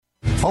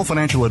All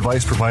financial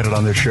advice provided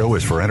on this show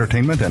is for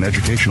entertainment and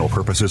educational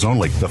purposes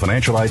only. The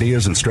financial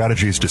ideas and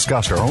strategies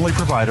discussed are only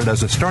provided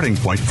as a starting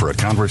point for a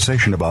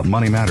conversation about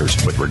money matters.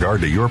 With regard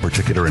to your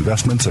particular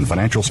investments and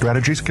financial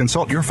strategies,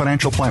 consult your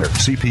financial planner,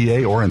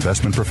 CPA, or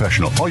investment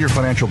professional. All your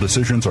financial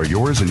decisions are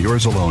yours and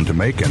yours alone to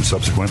make, and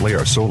subsequently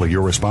are solely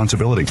your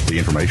responsibility. The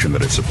information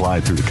that is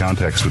supplied through the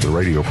context of the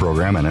radio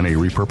program and any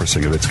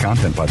repurposing of its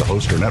content by the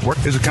host or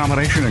network is a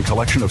combination and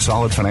collection of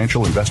solid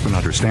financial investment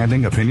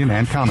understanding, opinion,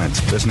 and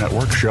comments. This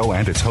network, show,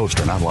 and its host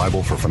are not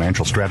liable for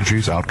financial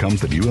strategies,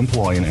 outcomes that you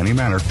employ in any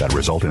manner that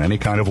result in any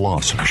kind of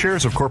loss.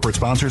 Shares of corporate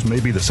sponsors may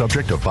be the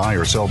subject of buy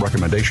or sell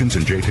recommendations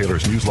in Jay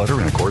Taylor's newsletter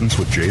in accordance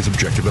with Jay's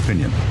objective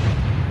opinion.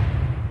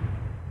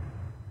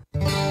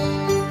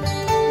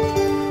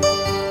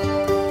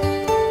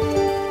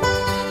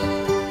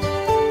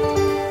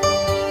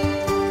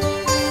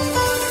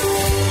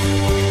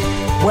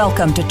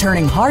 Welcome to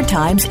Turning Hard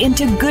Times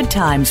into Good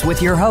Times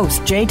with your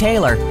host, Jay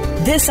Taylor.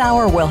 This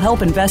hour will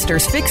help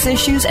investors fix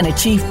issues and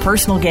achieve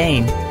personal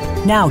gain.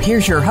 Now,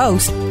 here's your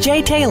host,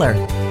 Jay Taylor.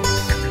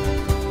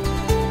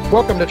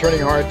 Welcome to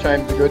Turning Hard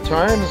Times to Good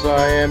Times.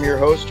 I am your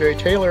host, Jay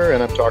Taylor,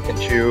 and I'm talking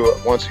to you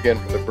once again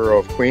from the Borough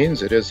of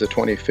Queens. It is the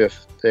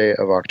 25th day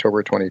of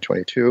October,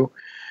 2022.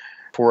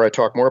 Before I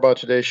talk more about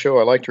today's show,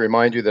 I'd like to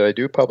remind you that I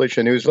do publish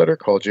a newsletter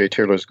called Jay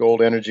Taylor's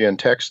Gold, Energy, and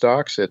Tech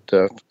Stocks. It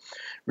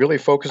really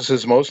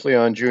focuses mostly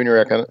on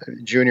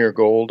junior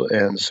gold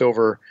and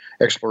silver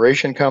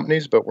exploration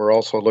companies, but we're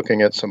also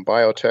looking at some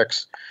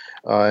biotechs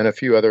and a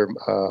few other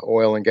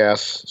oil and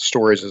gas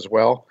stories as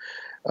well.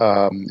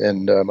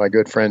 My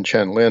good friend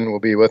Chen Lin will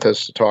be with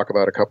us to talk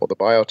about a couple of the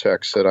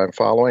biotechs that I'm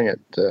following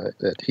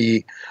that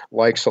he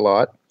likes a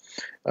lot.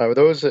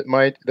 Those of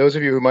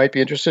you who might be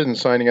interested in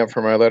signing up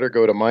for my letter,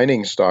 go to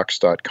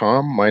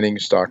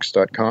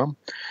miningstocks.com.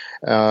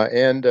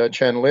 And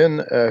Chen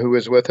Lin, who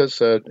is with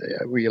us,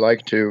 we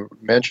like to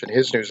mention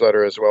his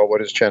newsletter as well.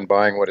 What is Chen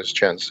buying? What is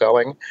Chen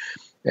selling?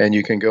 And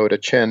you can go to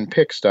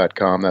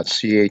chenpicks.com.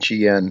 That's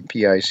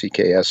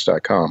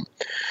CHENPICKS.com.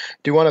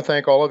 Do want to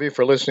thank all of you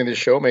for listening to the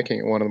show, making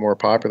it one of the more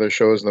popular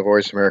shows in the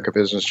Voice America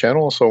Business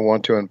Channel. Also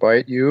want to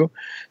invite you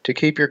to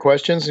keep your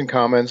questions and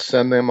comments.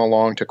 Send them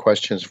along to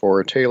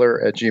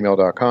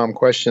questionsfortaylor@gmail.com.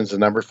 Questions, the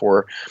number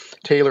for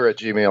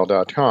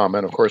taylor@gmail.com.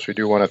 And, of course, we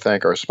do want to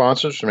thank our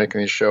sponsors for making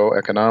this show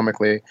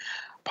economically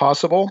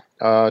possible.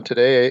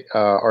 Today,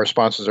 our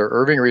sponsors are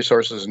Irving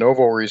Resources,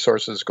 Novo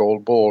Resources,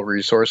 Gold Bull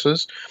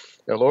Resources,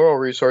 Eloro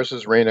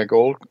Resources, Reyna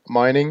Gold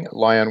Mining,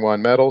 Lion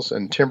One Metals,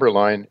 and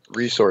Timberline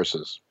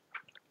Resources.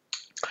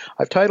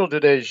 I've titled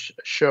today's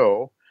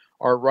show,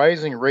 Are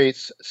Rising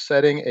Rates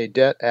Setting a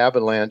Debt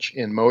Avalanche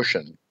in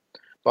Motion?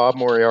 Bob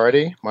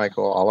Moriarty,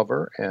 Michael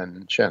Oliver,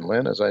 and Chen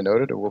Lin, as I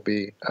noted, will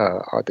be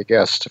the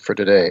guests for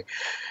today.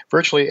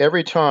 Virtually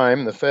every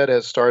time the Fed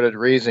has started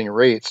raising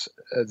rates,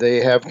 they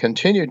have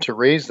continued to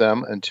raise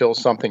them until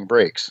something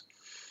breaks.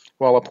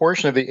 While a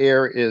portion of the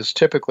air is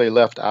typically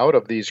left out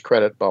of these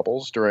credit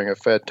bubbles during a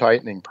Fed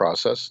tightening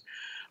process,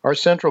 our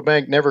central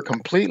bank never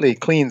completely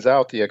cleans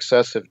out the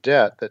excessive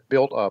debt that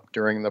built up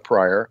during the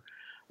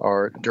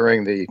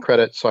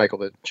credit cycle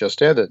that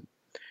just ended.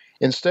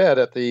 Instead,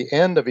 at the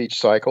end of each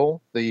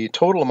cycle, the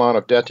total amount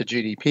of debt to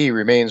GDP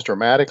remains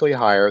dramatically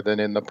higher than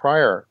in the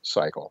prior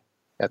cycle,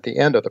 at the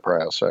end of the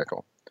prior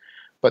cycle.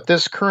 But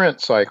this current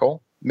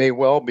cycle may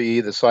well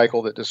be the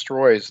cycle that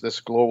destroys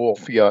this global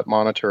fiat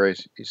monetary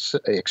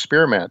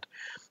experiment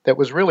that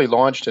was really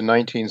launched in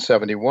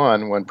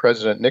 1971 when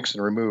President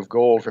Nixon removed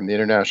gold from the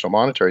international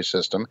monetary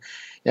system.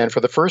 And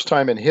for the first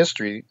time in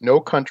history, no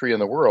country in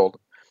the world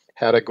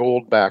had a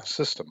gold-backed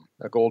system,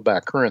 a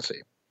gold-backed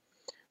currency.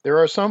 There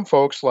are some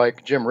folks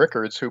like Jim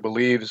Rickards who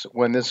believes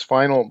when this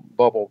final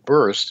bubble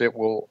bursts, it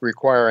will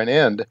require an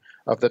end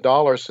of the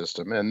dollar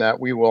system and that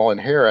we will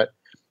inherit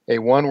a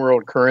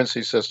one-world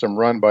currency system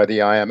run by the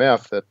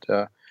IMF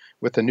that,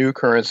 with the new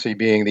currency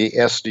being the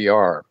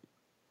SDR.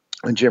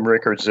 And Jim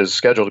Rickards is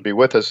scheduled to be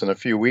with us in a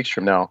few weeks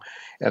from now,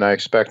 and I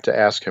expect to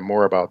ask him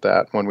more about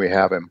that when we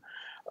have him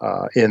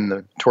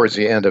towards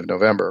the end of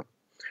November.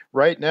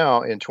 Right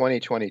now, in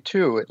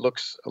 2022, it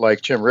looks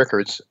like Jim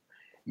Rickards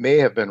may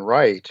have been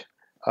right,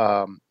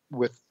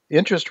 with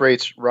interest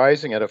rates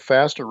rising at a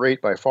faster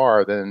rate by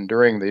far than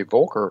during the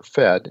Volcker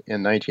Fed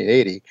in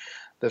 1980.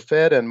 The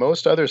Fed and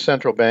most other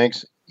central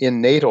banks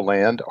in NATO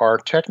land are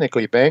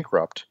technically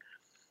bankrupt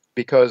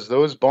because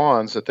those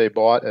bonds that they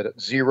bought at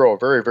zero,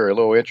 very, very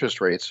low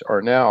interest rates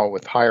are now,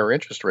 with higher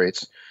interest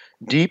rates,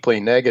 deeply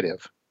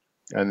negative.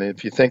 And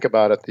if you think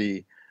about it,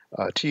 the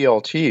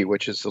TLT,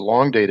 which is the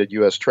long-dated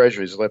U.S.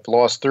 Treasuries, have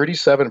lost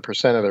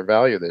 37% of their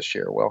value this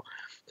year. Well,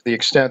 to the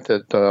extent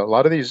that a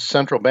lot of these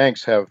central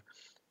banks have,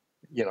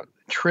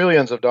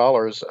 trillions of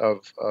dollars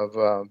of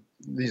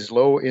these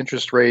low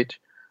interest rate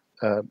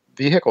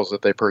vehicles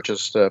that they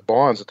purchased,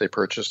 bonds that they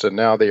purchased, and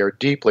now they are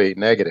deeply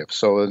negative.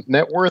 So the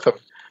net worth of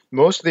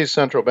most of these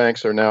central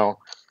banks are now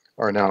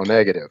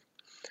negative.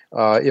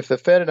 If the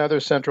Fed and other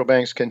central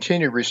banks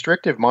continue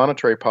restrictive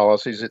monetary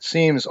policies, it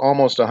seems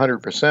almost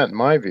 100%, in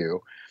my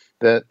view,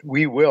 that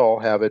we will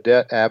have a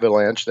debt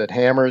avalanche that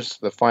hammers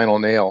the final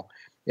nail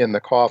in the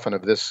coffin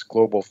of this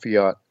global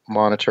fiat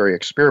monetary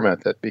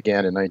experiment that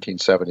began in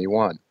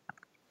 1971.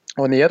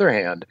 On the other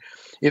hand,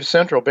 if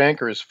central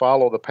bankers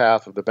follow the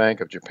path of the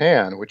Bank of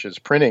Japan, which is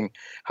printing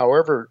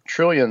however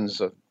trillions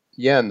of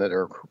yen that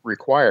are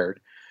required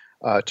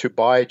to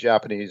buy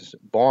Japanese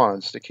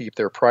bonds to keep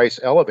their price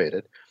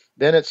elevated,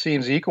 then it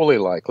seems equally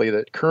likely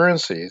that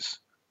currencies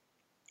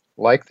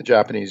like the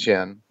Japanese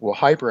yen will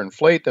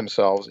hyperinflate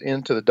themselves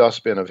into the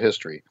dustbin of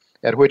history,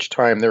 at which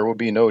time there will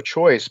be no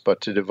choice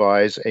but to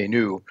devise a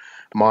new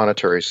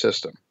monetary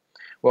system.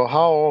 Well,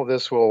 how all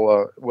this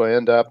will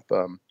end up,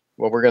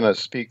 we're going to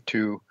speak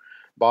to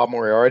Bob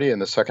Moriarty in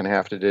the second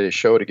half of today's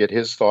show to get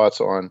his thoughts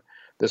on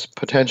this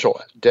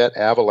potential debt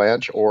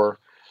avalanche, or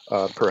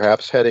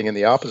perhaps heading in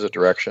the opposite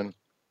direction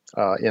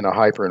in a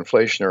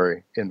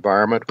hyperinflationary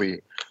environment.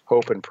 We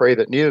hope and pray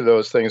that neither of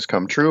those things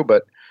come true,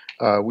 but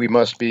we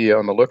must be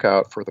on the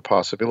lookout for the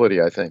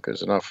possibility. I think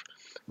there's enough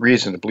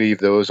reason to believe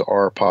those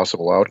are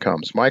possible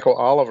outcomes. Michael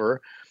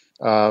Oliver,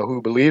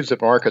 who believes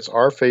that markets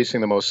are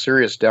facing the most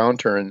serious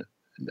downturn,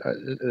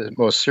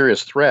 most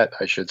serious threat,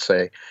 I should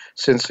say,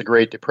 since the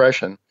Great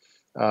Depression.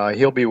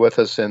 He'll be with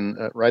us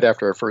right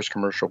after our first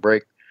commercial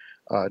break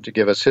to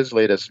give us his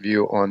latest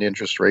view on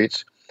interest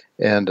rates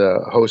and a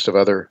host of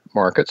other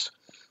markets.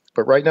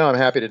 But right now, I'm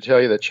happy to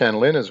tell you that Chen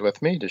Lin is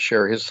with me to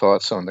share his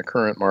thoughts on the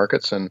current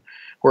markets and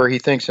where he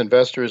thinks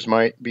investors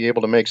might be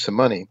able to make some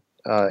money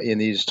in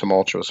these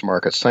tumultuous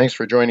markets. Thanks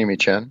for joining me,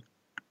 Chen.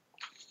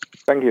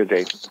 Thank you,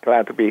 Jay.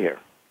 Glad to be here.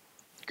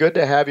 Good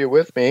to have you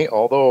with me,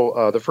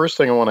 although the first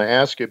thing I want to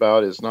ask you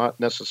about is not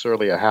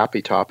necessarily a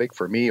happy topic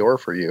for me or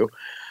for you.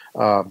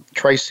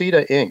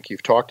 Tricida Inc.,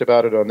 you've talked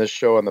about it on this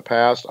show in the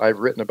past. I've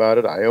written about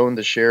it. I own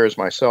the shares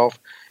myself,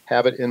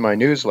 have it in my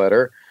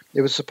newsletter.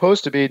 It was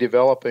supposed to be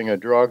developing a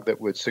drug that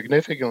would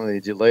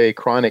significantly delay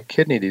chronic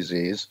kidney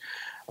disease.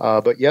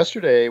 But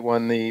yesterday,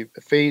 when the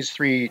phase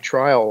 3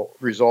 trial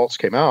results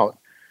came out,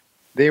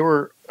 they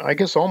were, I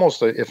guess,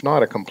 almost, if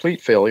not a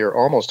complete failure,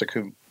 almost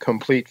a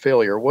complete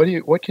failure.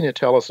 What can you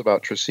tell us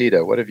about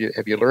Tricida?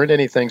 Have you learned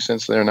anything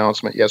since their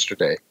announcement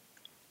yesterday?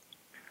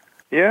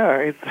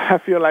 Yeah, I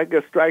feel like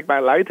a strike by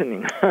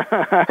lightning.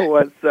 I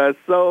was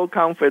so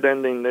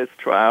confident in this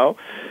trial.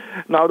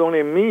 Not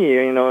only me,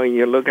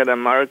 you look at the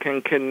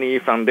American Kidney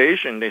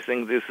Foundation, they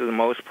think this is the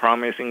most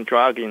promising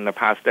drug in the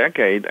past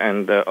decade,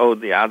 and all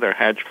the other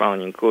hedge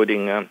funds,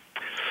 including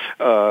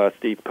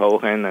Steve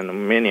Cohen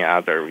and many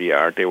other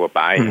they were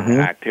buying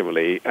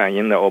actively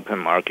in the open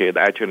market,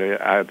 actually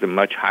at a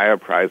much higher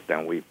price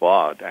than we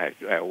bought,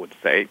 I would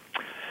say.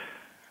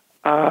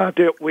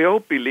 We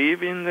all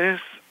believe in this.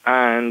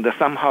 And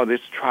somehow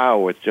this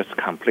trial was just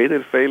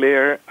completed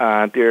failure.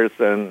 There's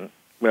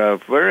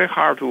very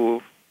hard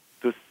to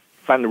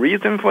find a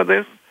reason for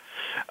this.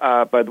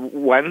 But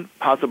one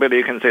possibility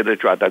you can say the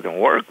drug doesn't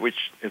work,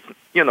 which is,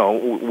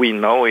 we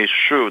know it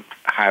should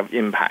have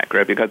impact,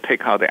 right? Because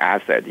take out the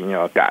acid in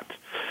your gut.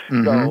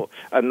 Mm-hmm. So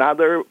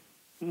another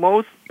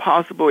most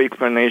possible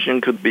explanation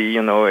could be,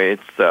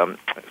 it's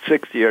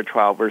 6-year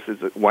trial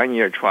versus a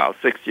 1-year trial.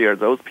 6 years,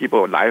 those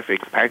people life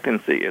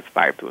expectancy is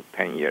 5 to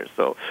 10 years.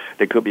 So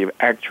they could be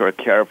extra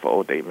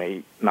careful. They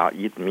may not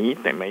eat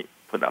meat. They may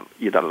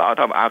eat a lot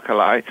of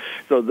alkali.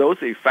 So those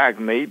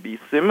effects may be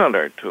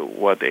similar to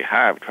what they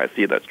have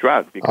Tricida's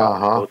drug because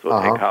they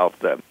also take out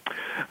the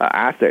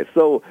acid.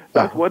 So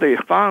that's what they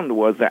found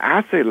was the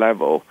acid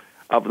level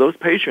of those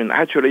patients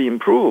actually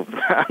improved,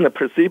 and the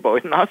placebo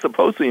is not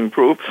supposed to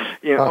improve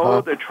in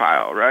all the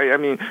trial, right? I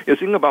mean, you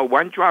think about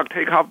one drug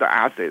take off the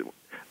acid,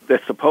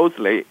 that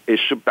supposedly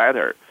it should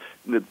better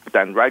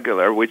than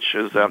regular, which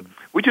is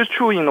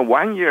true in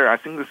 1 year. I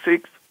think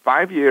the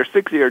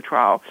 6-year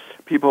trial,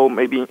 people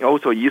maybe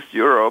also East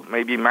Europe,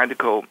 maybe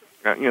medical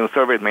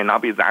surveys may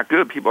not be that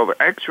good. People are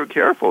extra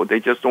careful. They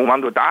just don't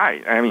want to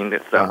die. I mean,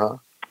 it's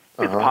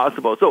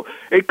possible. So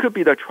it could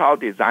be the trial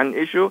design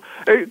issue.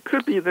 It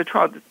could be this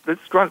drug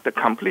that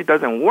completely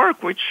doesn't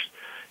work, which,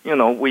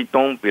 we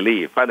don't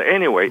believe. But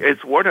anyway,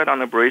 it's water on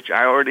the bridge.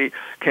 I already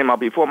came out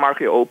before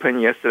market open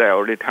yesterday. I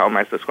already tell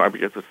my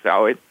subscribers just to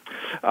sell it.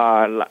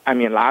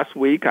 Last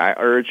week I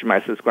urged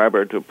my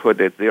subscriber to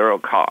put it zero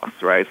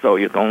cost, right? So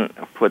you don't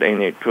put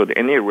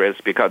any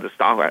risk because the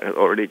stock has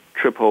already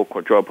triple,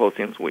 quadruple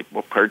since we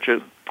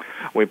purchased.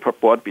 We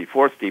bought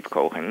before Steve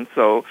Cohen.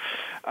 So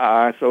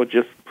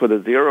just put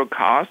a zero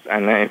cost,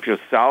 and then if you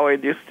sell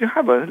it, you still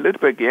have a little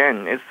bit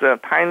gain. It's a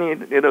tiny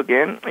little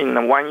gain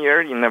in 1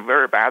 year in a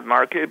very bad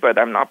market, but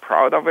I'm not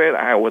proud of it.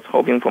 I was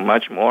hoping for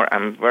much more.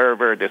 I'm very,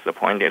 very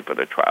disappointed for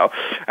the trial,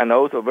 and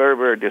also very,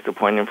 very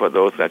disappointed for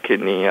those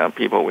kidney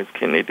people with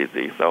kidney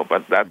disease. So,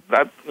 but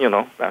that's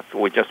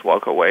we just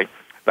walk away.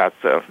 That's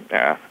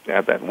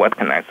what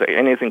can I say?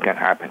 Anything can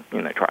happen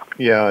in a trial.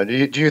 Yeah.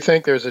 Do you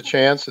think there's a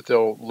chance that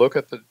they'll look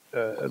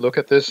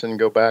at this and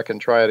go back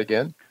and try it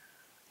again?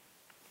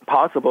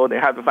 Possible. They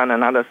have to find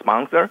another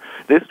sponsor.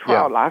 This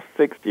trial lasts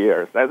 6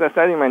 years. As I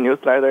said in my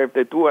newsletter, if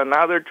they do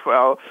another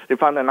trial, they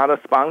find another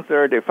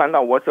sponsor, they find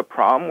out what's the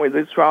problem with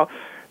this trial,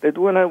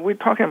 we're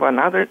talking about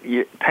another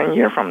 10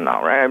 years from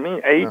now, right? I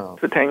mean, 8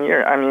 to 10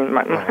 years. I mean,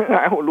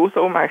 I will lose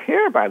all my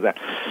hair by then.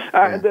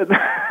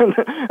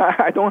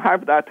 I don't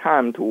have that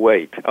time to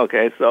wait.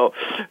 Okay, so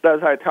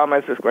that's why I tell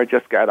my subscribers,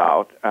 just get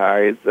out.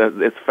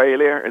 It's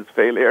failure. It's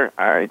failure.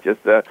 I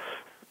just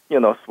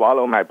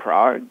swallow my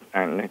pride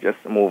and just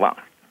move on.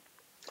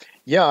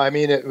 Yeah, I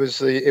mean, it was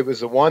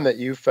the one that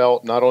you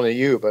felt, not only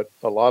you, but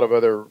a lot of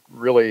other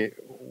really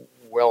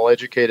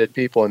well-educated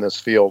people in this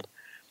field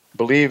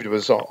believed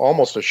was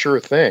almost a sure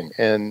thing,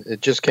 and it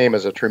just came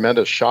as a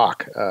tremendous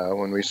shock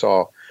when we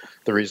saw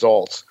the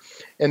results.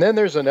 And then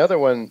there's another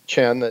one,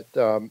 Chen,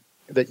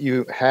 that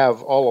you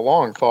have all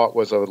along thought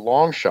was a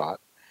long shot,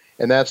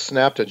 and that's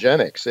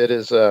Synaptogenics. It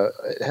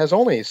has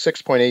only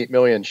 6.8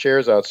 million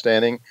shares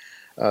outstanding,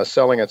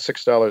 selling at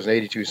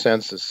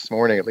 $6.82 this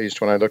morning, at least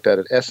when I looked at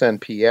it,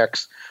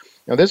 SNPX.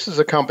 Now, this is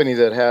a company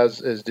that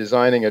is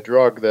designing a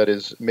drug that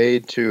is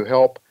made to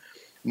help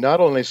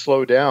not only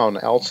slow down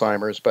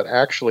Alzheimer's, but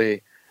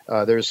actually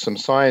there's some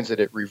signs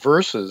that it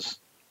reverses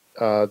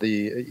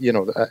the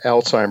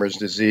Alzheimer's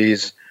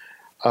disease.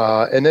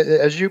 And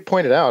as you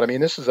pointed out, I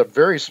mean, this is a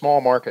very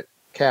small market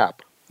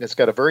cap. It's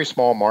got a very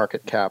small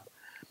market cap.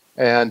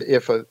 And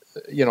for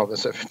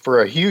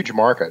a huge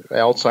market,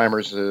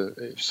 Alzheimer's,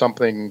 if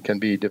something can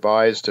be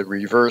devised to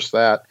reverse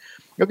that,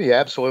 it would be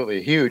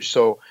absolutely huge.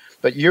 So,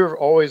 but you've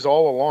always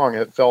all along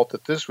have felt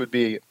that this would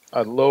be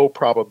a low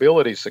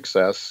probability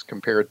success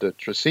compared to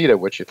Tracida,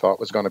 which you thought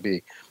was going to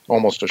be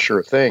almost a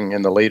sure thing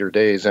in the later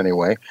days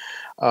anyway.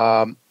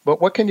 But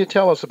what can you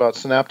tell us about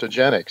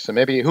Synaptogenics? And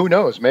maybe, who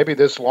knows, maybe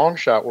this long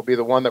shot will be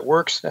the one that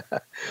works.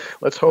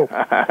 Let's hope.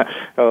 I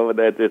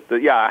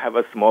have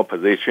a small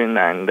position,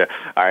 and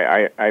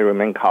I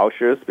remain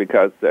cautious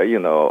because,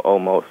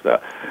 almost,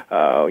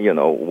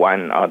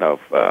 one out of,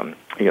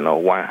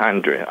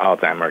 100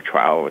 Alzheimer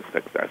trial was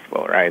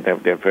successful, right?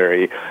 They're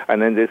very, and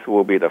then this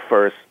will be the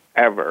first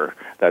ever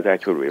that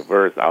actually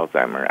reverse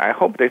Alzheimer. I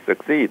hope they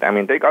succeed. I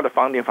mean, they got the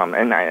funding from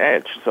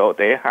NIH, so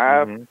they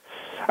have,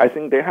 I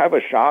think they have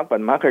a shot, but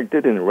market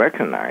didn't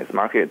recognize.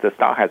 The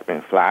stock has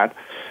been flat,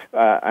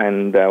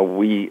 and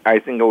I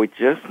think we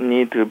just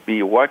need to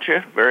watch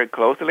it very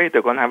closely.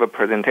 They're going to have a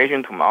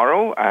presentation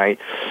tomorrow. I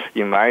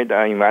invite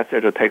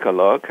investors to take a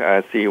look,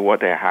 see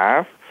what they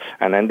have.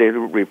 And then they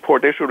should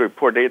report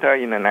data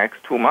in the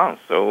next 2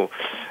 months. So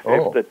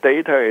if the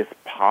data is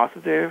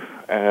positive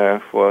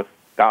for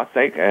God's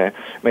sake,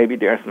 maybe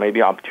there's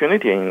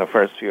opportunity in the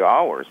first few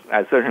hours.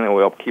 I certainly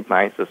will keep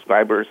my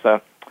subscribers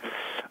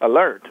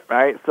alert,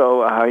 right?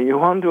 So you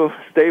want to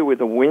stay with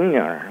the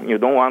winner. You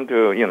don't want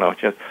to,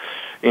 just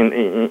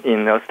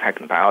in those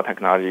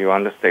biotechnology, you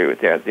want to stay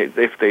with it.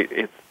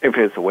 If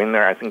it's a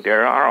winner, I think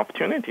there are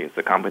opportunities.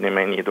 The company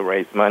may need to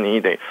raise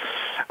money.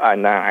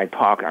 And I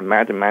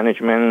met the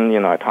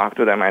management. I talk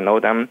to them. I know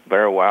them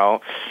very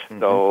well.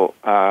 So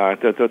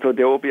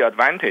there will be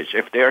advantage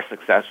if they are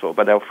successful.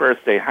 But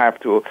first, they have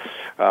to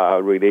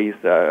release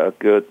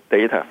good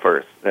data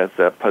first. That's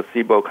a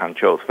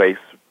placebo-controlled phase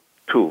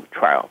 2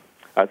 trial.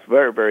 That's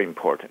very, very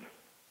important.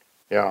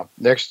 Yeah.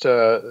 Next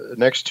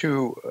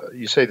 2,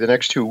 you say the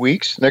next 2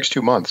 weeks? Next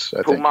 2 months,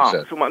 I think you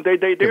said. 2 months.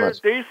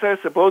 They said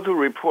supposed to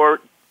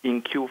report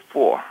in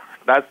Q4.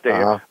 That's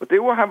there. But they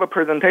will have a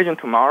presentation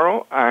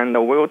tomorrow,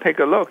 and we'll take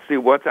a look, see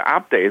what's the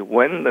update,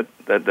 when the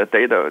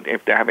data,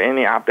 if they have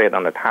any update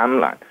on the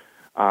timeline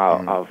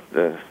of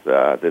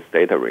this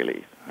data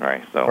release.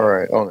 Right. So. All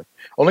right.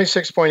 Only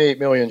 6.8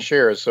 million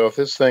shares. So if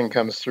this thing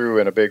comes through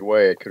in a big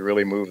way, it could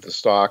really move the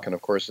stock. And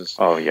of course, it's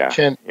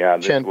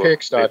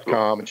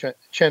ChenPix.com.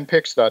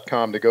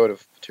 ChenPix.com to go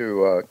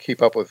to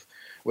keep up with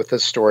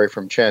this story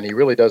from Chen. He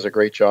really does a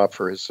great job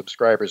for his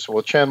subscribers.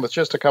 Well, Chen, with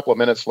just a couple of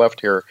minutes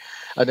left here,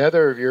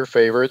 another of your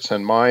favorites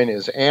and mine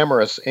is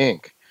Amyris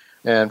Inc.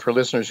 And for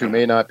listeners who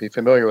may not be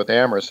familiar with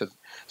Amyris, it's a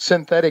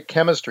synthetic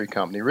chemistry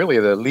company, really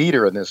the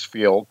leader in this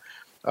field.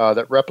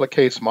 That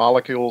replicates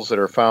molecules that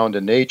are found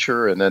in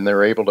nature, and then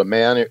they're able to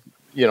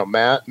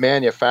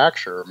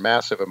manufacture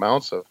massive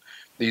amounts of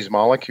these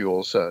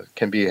molecules.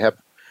 Can have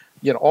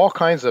all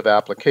kinds of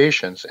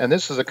applications. And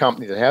this is a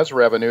company that has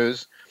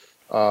revenues.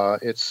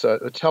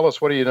 Tell us,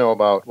 what do you know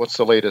about what's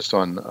the latest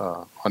on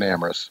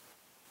Amyris?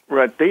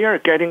 Right, they are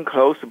getting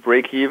close to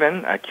break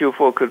even.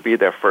 Q4 could be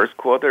their first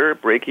quarter,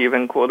 break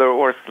even quarter,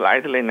 or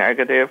slightly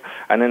negative,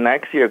 and then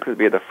next year could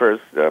be the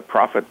first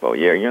profitable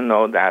year. You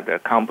know that a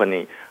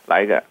company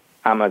like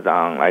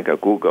Amazon, like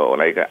Google,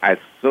 as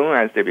soon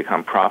as they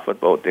become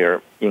profitable,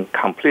 they're in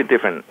complete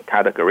different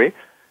category.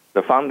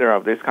 The founder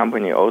of this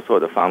company, also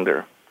the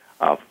founder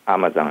of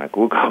Amazon and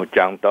Google,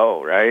 John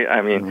Doe, right?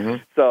 I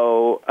mean,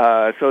 so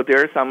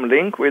there's some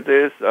link with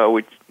this,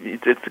 which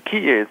the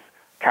key is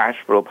cash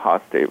flow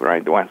positive,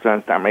 right? Once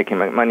they start making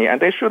money,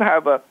 and they should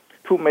have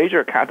 2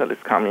 major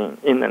catalysts coming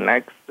in the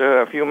next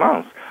few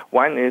months.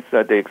 One is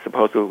they're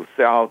supposed to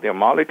sell their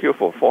molecule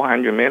for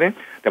 $400 million.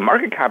 The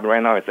market cap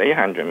right now is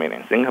 $800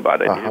 million. Think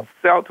about it. They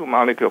sell 2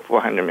 molecules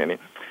for $400 million.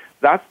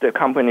 That's the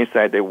company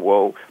said they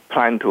will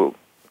plan to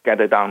get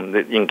it done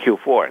in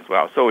Q4 as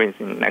well. So it's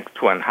in the next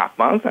 2.5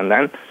 months. And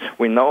then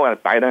we know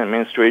at Biden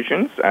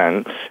administrations,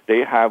 and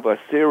they have a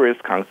serious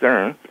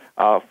concern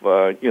of,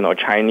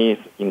 Chinese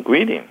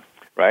ingredients,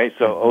 right?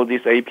 So all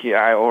this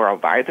API or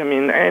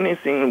vitamin,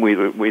 anything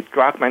with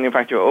drug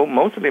manufacture,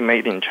 mostly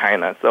made in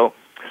China. So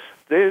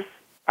this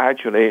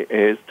actually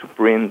is to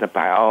bring the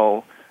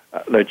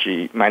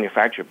biology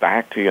manufacture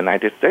back to the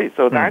United States.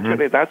 So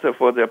actually that's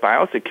for the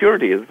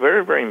biosecurity is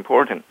very, very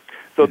important.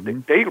 So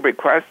they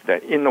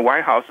requested in the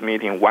White House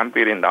meeting $1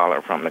 billion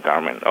from the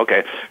government.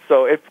 Okay,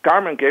 so if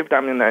government gave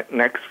them in the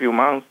next few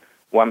months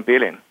 $1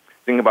 billion,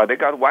 think about it, they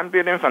got $1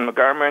 billion from the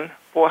government,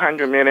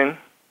 $400 million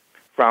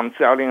from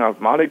selling of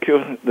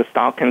molecules. The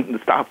stock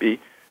be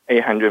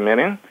 $800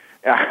 million.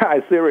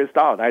 I seriously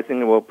doubt. I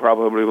think it will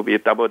probably be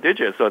double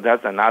digits. So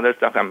that's another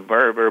stuff I'm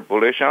very, very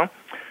bullish on.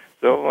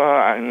 So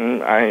I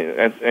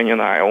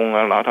own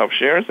a lot of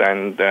shares,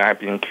 and I've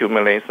been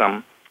accumulating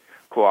some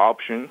cool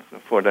options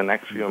for the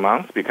next few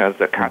months because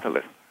the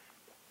catalyst.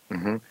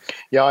 Mm-hmm.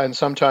 Yeah, and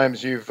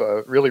sometimes you've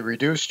really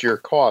reduced your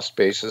cost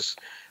basis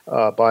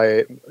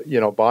by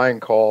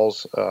buying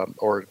calls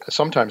or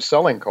sometimes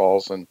selling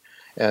calls, and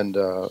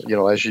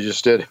as you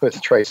just did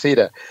with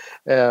Tricida.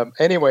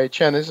 Anyway,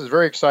 Chen, this is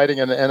very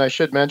exciting, and I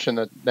should mention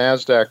that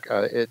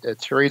NASDAQ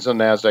it trades on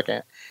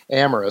NASDAQ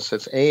Amyris.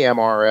 It's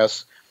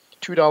AMRS.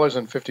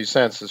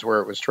 $2.50 is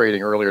where it was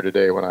trading earlier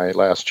today when I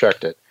last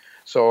checked it.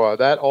 So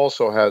that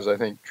also has, I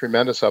think,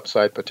 tremendous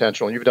upside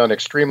potential. And you've done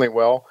extremely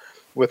well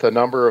with a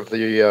number of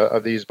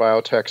these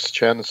biotechs,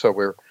 Chen. So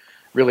we're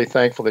really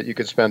thankful that you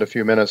could spend a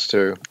few minutes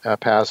to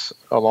pass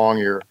along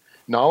your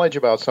knowledge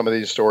about some of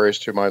these stories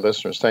to my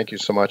listeners. Thank you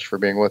so much for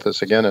being with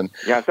us again. And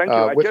yeah, thank you.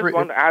 I just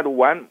want to add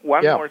one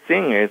more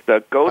thing is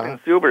that gold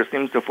and silver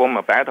seems to form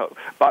a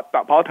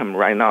bottom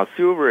right now.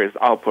 Silver is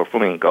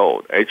outperforming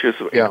gold. It's just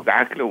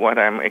exactly what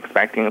I'm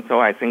expecting. So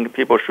I think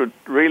people should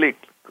really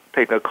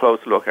take a close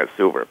look at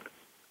silver.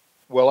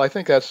 Well, I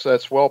think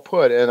that's well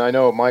put, and I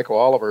know Michael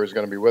Oliver is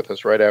going to be with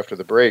us right after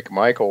the break.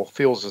 Michael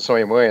feels the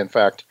same way. In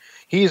fact,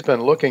 he's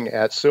been looking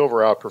at silver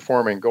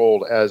outperforming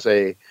gold as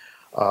an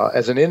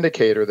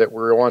indicator that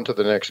we're on to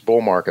the next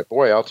bull market.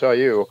 Boy, I'll tell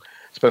you,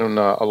 it's been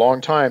a long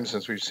time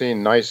since we've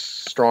seen nice,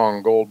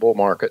 strong gold bull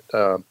market,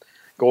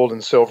 gold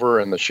and silver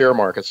and the share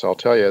markets. I'll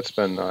tell you, it's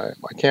been, I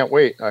can't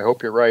wait. I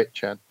hope you're right,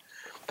 Chen.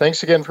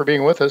 Thanks again for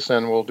being with us,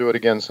 and we'll do it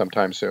again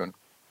sometime soon.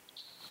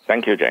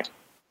 Thank you, Jay.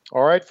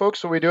 All right, folks,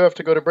 so we do have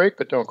to go to break,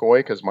 but don't go away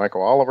because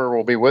Michael Oliver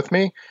will be with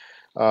me.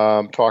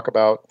 Talk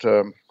about,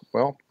 the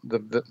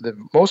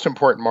most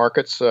important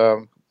markets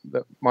that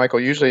Michael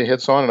usually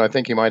hits on, and I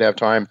think he might have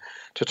time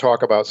to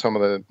talk about some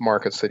of the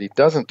markets that he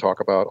doesn't talk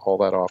about all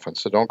that often.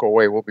 So don't go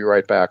away. We'll be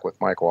right back with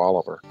Michael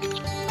Oliver.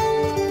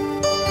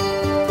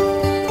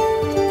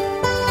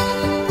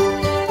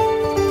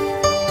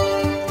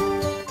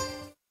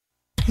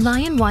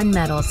 Lion One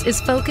Metals is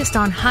focused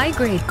on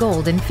high-grade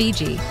gold in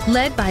Fiji,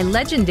 led by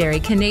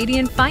legendary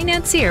Canadian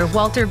financier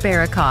Walter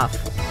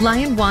Barakoff.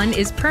 Lion One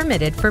is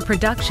permitted for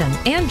production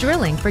and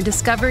drilling for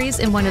discoveries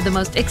in one of the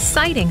most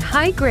exciting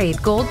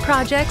high-grade gold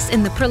projects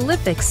in the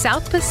prolific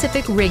South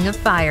Pacific Ring of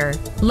Fire.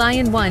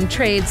 Lion One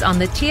trades on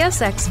the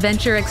TSX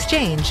Venture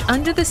Exchange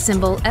under the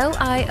symbol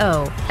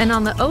LIO and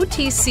on the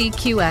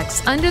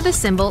OTCQX under the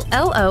symbol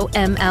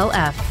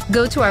LOMLF.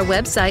 Go to our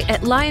website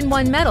at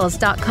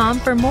liononemetals.com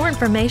for more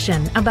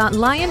information about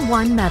Lion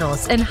One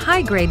Metals and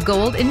high-grade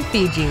gold in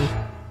Fiji.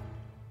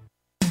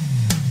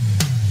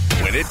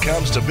 When it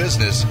comes to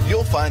business,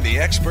 you'll find the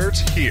experts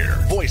here.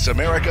 Voice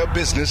America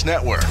Business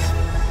Network.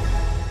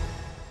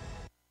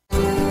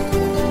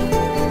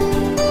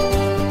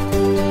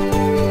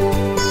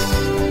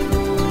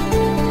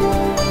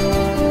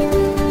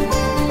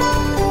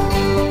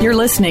 You're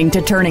listening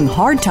to Turning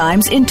Hard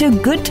Times into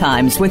Good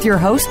Times with your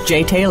host,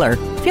 Jay Taylor.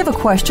 If you have a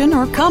question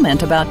or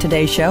comment about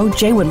today's show,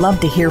 Jay would love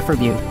to hear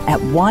from you at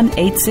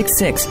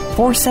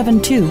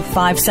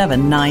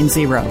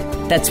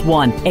 1-866-472-5790. That's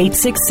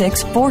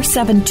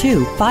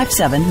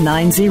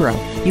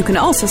 1-866-472-5790. You can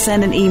also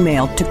send an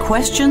email to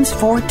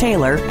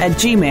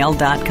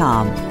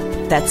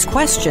questionsfortaylor@gmail.com. That's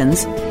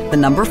questions, the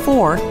number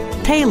 4,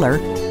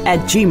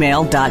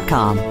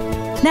 Taylor@gmail.com.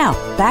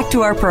 Now, back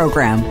to our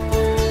program.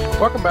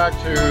 Welcome back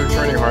to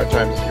Turning Hard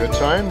Times to Good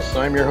Times.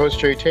 I'm your host,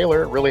 Jay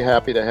Taylor. Really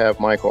happy to have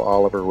Michael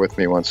Oliver with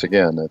me once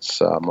again. It's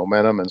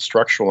Momentum and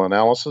Structural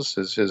Analysis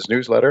is his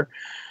newsletter.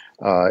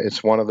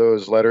 It's one of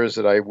those letters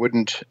that I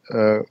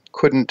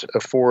couldn't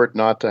afford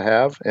not to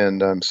have,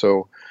 and I'm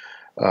so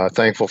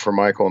thankful for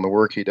Michael and the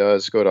work he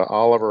does. Go to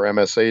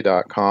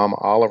olivermsa.com,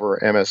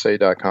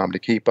 olivermsa.com to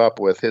keep up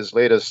with his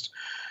latest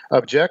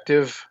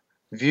objective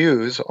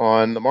views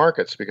on the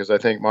markets, because I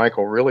think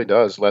Michael really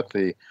does let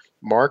the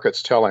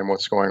markets tell him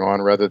what's going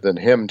on rather than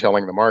him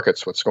telling the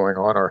markets what's going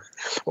on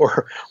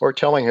or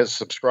telling his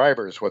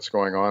subscribers what's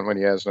going on when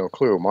he has no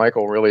clue.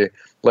 Michael really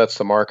lets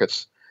the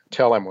markets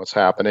tell him what's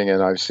happening,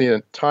 and I've seen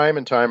it time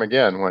and time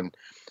again when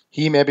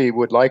he maybe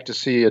would like to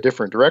see a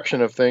different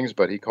direction of things,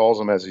 but he calls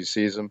them as he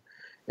sees them,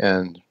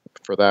 and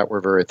for that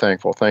we're very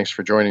thankful. Thanks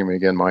for joining me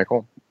again,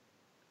 Michael.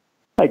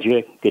 Hi,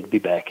 Jay. Good to be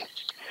back.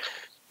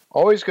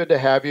 Always good to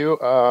have you.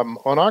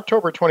 On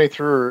October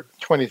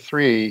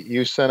 23,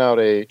 you sent out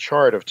a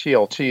chart of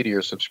TLT to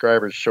your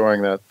subscribers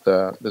showing that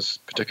this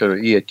particular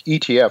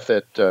ETF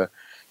that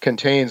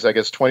contains, I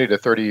guess, 20 to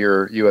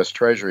 30-year U.S.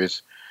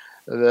 Treasuries,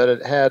 that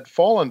it had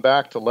fallen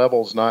back to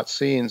levels not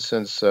seen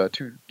since the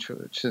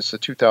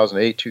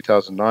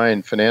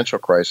 2008-2009 financial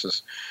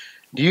crisis.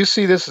 Do you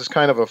see this as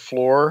kind of a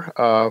floor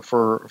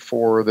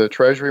for the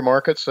Treasury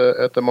markets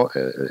at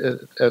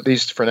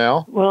least for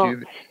now? Well,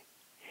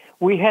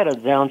 we had a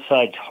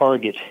downside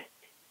target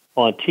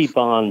on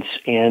T-bonds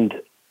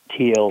and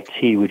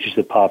TLT, which is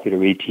the popular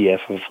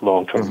ETF of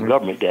long-term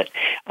government debt.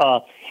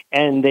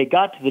 And they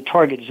got to the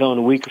target zone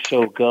a week or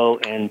so ago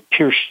and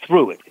pierced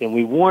through it. And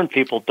we warned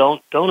people,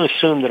 don't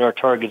assume that our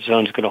target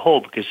zone is going to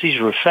hold, because these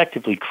are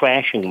effectively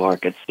crashing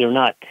markets. They're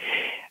not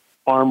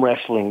arm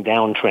wrestling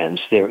downtrends.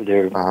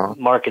 They're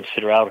markets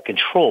that are out of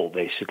control,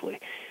 basically.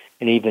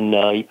 And even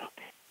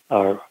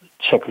our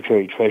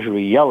Secretary of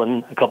Treasury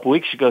Yellen a couple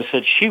weeks ago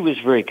said she was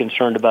very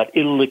concerned about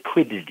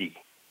illiquidity.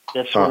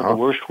 That's one of the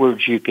worst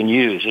words you can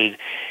use.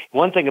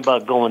 One thing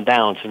about going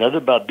down, it's another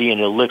about being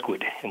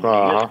illiquid. And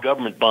when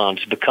government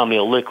bonds become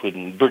illiquid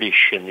in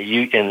British and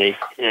the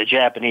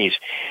Japanese,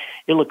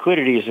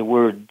 illiquidity is a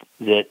word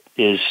that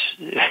is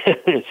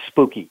it's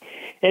spooky.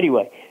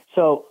 Anyway,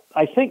 so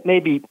I think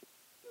maybe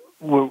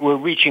we're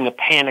reaching a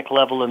panic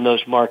level in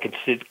those markets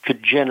that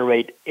could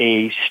generate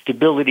a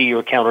stability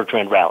or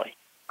counter-trend rally.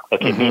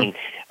 Okay, meaning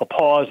a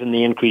pause in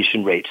the increase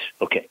in rates.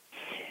 Okay.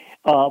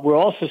 We're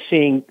also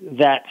seeing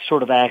that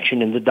sort of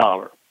action in the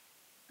dollar.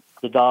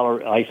 The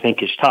dollar, I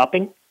think, is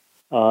topping.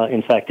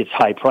 In fact, its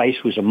high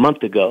price was a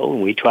month ago,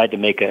 and we tried to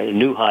make a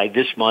new high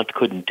this month,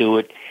 couldn't do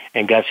it,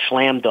 and got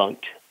slam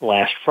dunked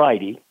last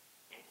Friday.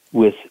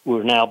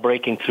 We're now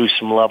breaking through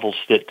some levels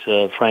that,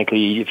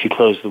 frankly, if you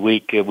close the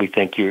week, we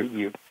think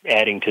you're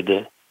adding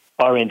to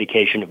our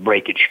indication of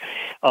breakage.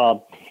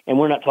 And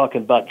we're not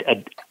talking about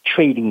a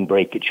trading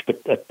breakage,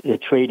 but a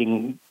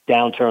trading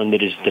downturn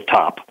that is the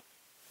top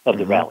of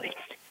the rally.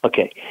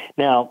 Okay.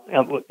 Now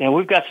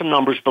we've got some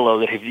numbers below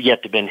that have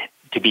yet to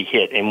be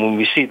hit, and when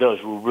we see those,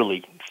 we'll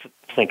really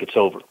think it's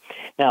over.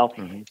 Now,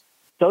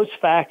 those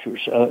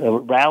factors, a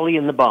rally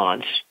in the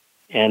bonds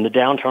and the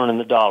downturn in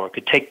the dollar,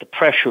 could take the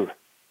pressure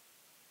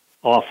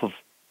off of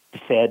the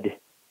Fed,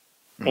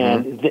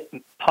 and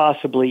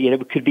possibly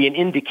it could be an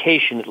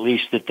indication, at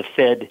least, that the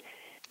Fed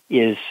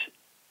is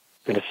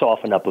going to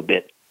soften up a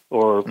bit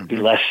or be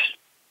less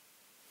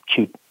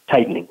cute.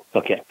 Tightening,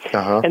 okay.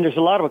 And there's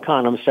a lot of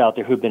economists out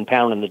there who've been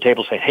pounding the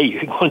table saying, hey,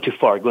 you're going too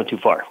far,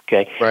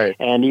 okay? Right.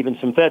 And even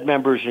some Fed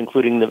members,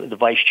 including the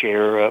vice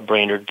chair,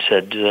 Brainerd,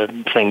 said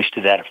things to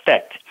that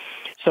effect.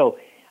 So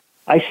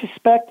I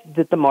suspect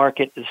that the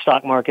market, the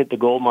stock market, the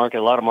gold market,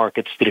 a lot of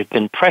markets that have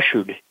been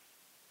pressured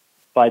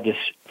by this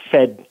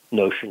Fed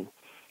notion,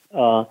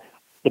 the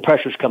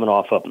pressure's coming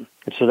off of them.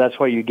 And so that's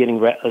why you're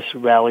getting a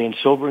rally in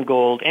silver and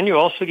gold, and you're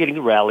also getting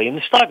a rally in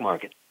the stock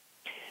market.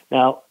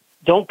 Now,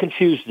 don't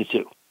confuse the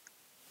two.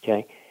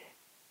 Okay,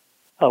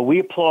 we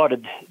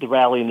applauded the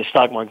rally in the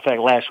stock market. In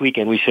fact, last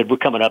weekend we said we're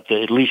coming up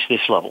to at least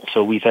this level.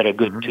 So we've had a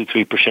good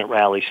 2-3%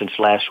 rally since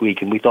last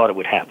week, and we thought it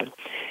would happen.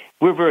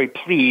 We're very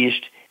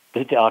pleased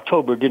that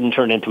October didn't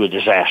turn into a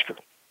disaster.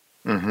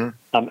 I'm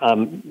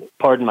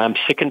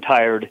sick and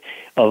tired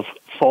of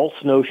false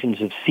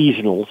notions of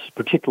seasonals,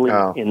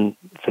 particularly in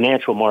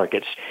financial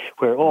markets,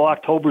 where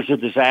October's a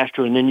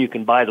disaster and then you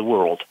can buy the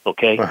world,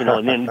 okay?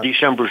 And then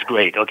December's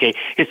great, okay?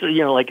 It's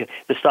like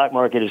the stock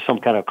market is some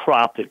kind of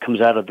crop that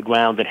comes out of the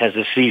ground that has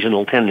a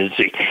seasonal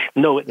tendency.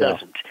 No, it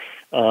doesn't.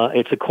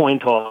 It's a coin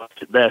toss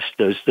at best,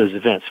 those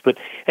events. But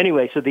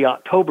anyway, so the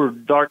October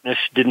darkness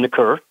didn't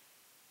occur.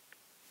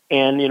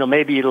 And,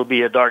 maybe it'll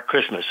be a dark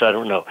Christmas, I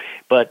don't know,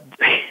 but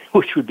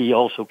which would be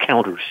also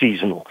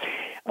counter-seasonal.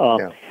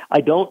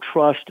 I don't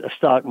trust a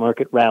stock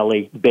market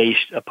rally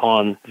based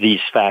upon these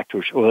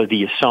factors or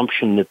the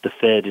assumption that the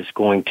Fed is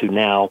going to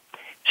now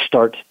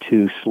start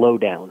to slow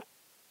down.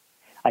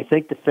 I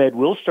think the Fed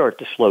will start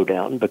to slow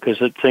down because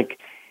I think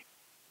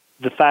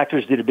the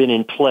factors that have been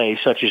in play,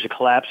 such as a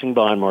collapsing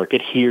bond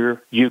market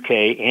here, UK,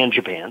 and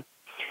Japan,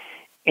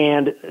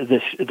 and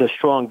the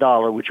strong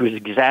dollar, which was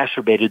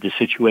exacerbated the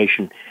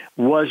situation,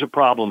 was a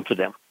problem for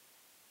them.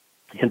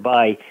 And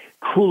by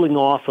cooling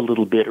off a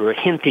little bit or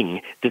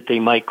hinting that they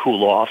might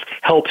cool off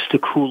helps to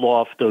cool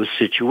off those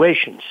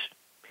situations.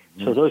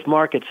 So those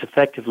markets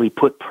effectively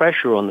put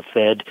pressure on the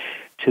Fed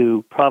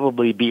to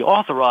probably be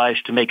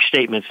authorized to make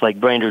statements like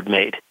Brainerd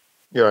made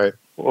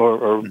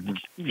or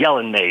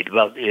Yellen made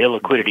about the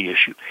illiquidity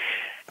issue.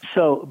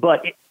 So,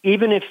 but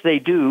even if they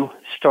do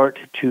start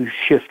to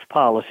shift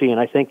policy, and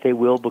I think they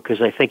will,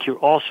 because I think you're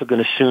also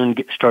going to soon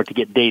start to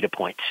get data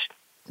points.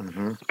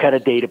 Kind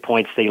of data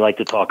points they like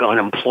to talk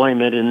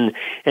unemployment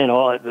and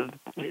all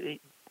the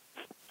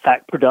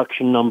fact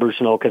production numbers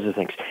and all kinds of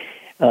things,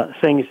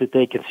 things that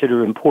they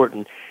consider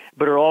important,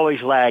 but are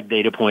always lag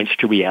data points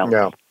to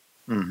reality.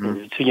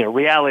 So,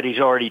 reality's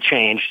already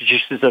changed,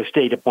 just as those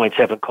data points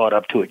haven't caught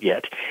up to it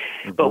yet.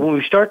 But when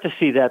we start to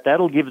see that,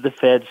 that'll give the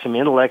Fed some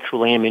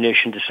intellectual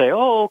ammunition to say,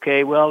 oh,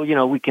 okay, well,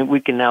 we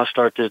can now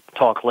start to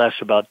talk less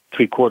about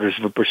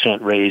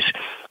 0.75% raise.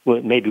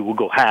 Well, maybe we'll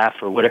go half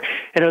or whatever.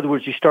 In other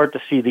words, you start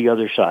to see the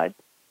other side.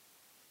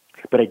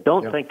 But I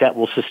don't think that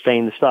will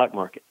sustain the stock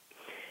market.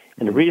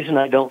 And the reason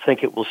I don't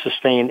think it will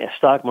sustain a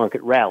stock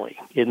market rally,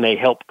 it may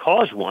help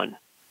cause one,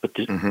 but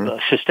the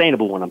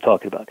sustainable one I'm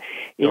talking about,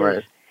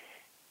 is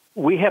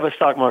we have a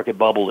stock market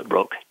bubble that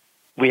broke.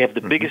 We have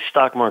the biggest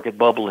stock market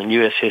bubble in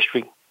U.S.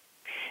 history.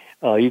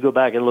 You go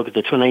back and look at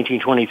the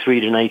 1923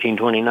 to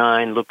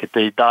 1929, look at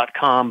the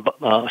dot-com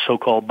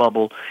so-called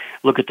bubble,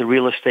 look at the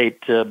real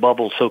estate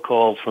bubble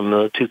so-called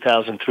from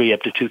 2003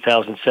 up to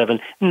 2007.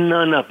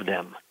 None of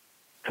them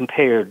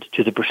compared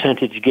to the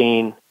percentage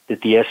gain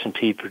that the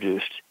S&P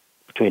produced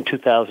between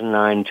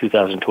 2009 and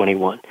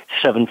 2021,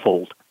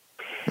 sevenfold.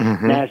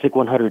 NASDAQ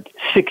 100,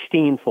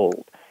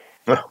 16-fold.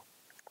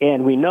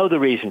 And we know the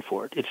reason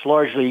for it. It's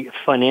largely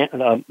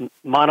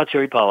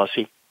monetary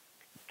policy,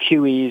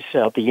 QEs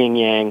out the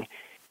yin-yang,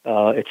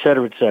 et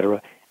cetera, et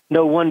cetera.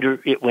 No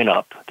wonder it went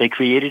up. They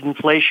created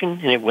inflation,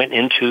 and it went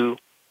into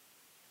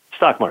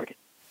stock market,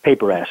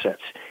 paper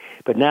assets.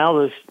 But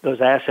now those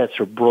assets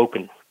are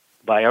broken.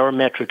 By our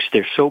metrics,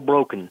 they're so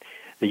broken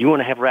that you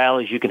want to have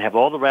rallies, you can have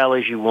all the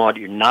rallies you want.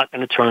 You're not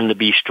going to turn the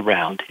beast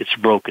around. It's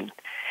broken.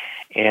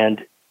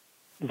 And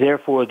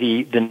therefore,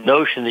 the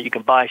notion that you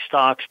can buy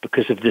stocks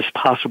because of this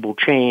possible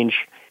change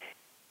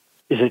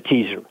is a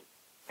teaser.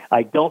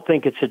 I don't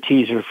think it's a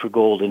teaser for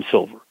gold and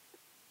silver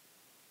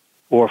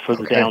or for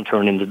the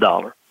downturn in the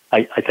dollar.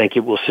 I think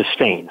it will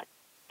sustain.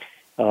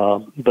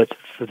 But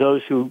for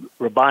those who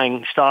are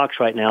buying stocks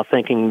right now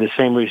thinking the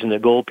same reason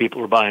that gold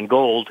people are buying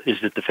gold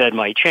is that the Fed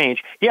might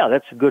change, yeah,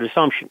 that's a good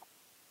assumption.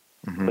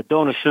 But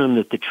don't assume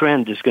that the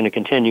trend is going to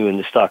continue in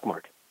the stock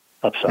market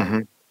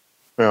upside.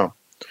 Yeah.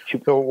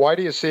 So why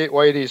do you see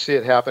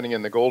it happening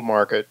in the gold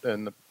market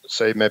and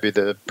say maybe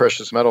the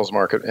precious metals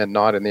market and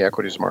not in the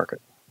equities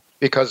market?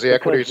 Because the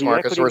equities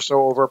markets were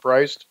so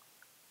overpriced?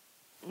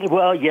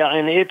 Well, yeah,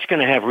 and it's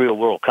going to have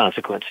real-world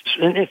consequences.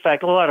 And in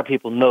fact, a lot of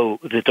people know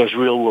that those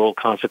real-world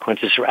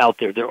consequences are out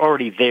there. They're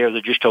already there.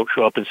 They just don't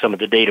show up in some of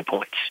the data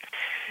points.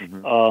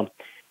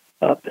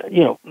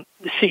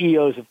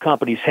 CEOs of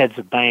companies, heads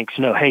of banks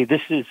know, hey,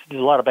 there's a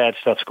lot of bad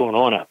stuff's going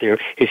on out there.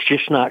 It's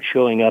just not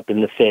showing up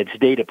in the Fed's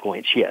data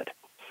points yet.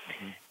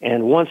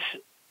 And once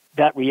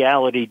that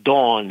reality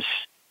dawns,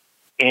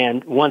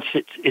 and once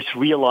it's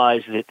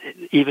realized that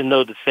even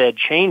though the Fed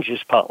changes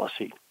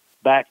policy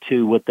back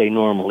to what they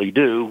normally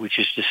do, which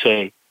is to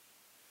say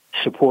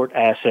support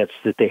assets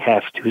that they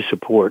have to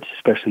support,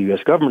 especially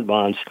U.S. government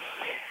bonds,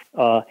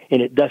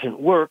 and it doesn't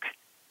work,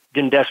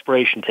 then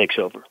desperation takes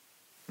over.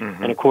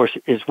 And, of course,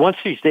 once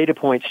these data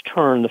points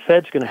turn, the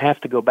Fed's going to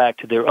have to go back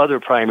to their other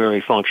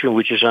primary function,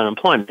 which is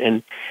unemployment.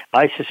 And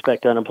I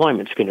suspect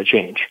unemployment's going to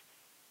change,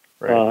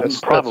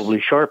 probably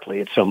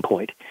sharply at some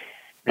point.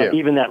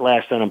 Even that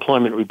last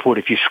unemployment report,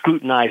 if you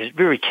scrutinize it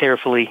very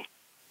carefully,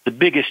 the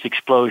biggest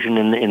explosion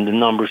in the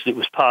numbers that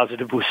was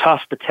positive was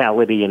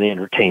hospitality and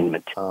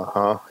entertainment.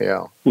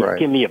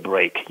 Give me a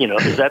break.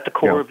 Is that the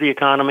core of the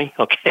economy?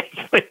 Okay.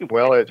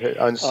 Well,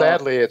 and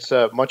sadly, it's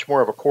much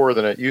more of a core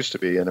than it used to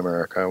be in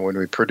America when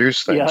we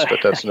produce things, but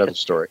that's another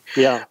story.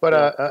 But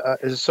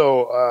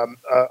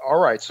all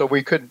right. So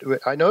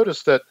I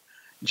noticed that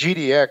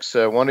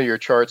GDX, one of your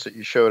charts that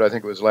you showed, I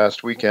think it was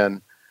last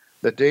weekend,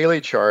 the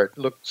daily chart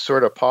looked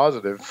sort of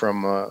positive for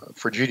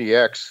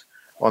GDX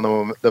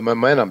on the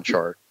momentum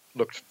chart.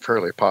 Looked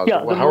fairly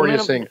positive. Well, how are you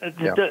seeing?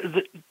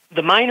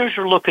 The miners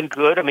are looking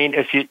good. I mean,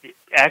 if you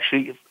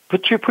actually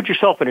put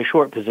yourself in a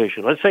short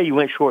position, let's say you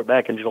went short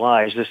back in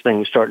July as this thing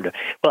was starting to,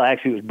 well,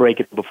 actually it was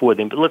breaking before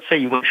then, but let's say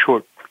you went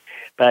short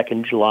back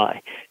in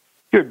July.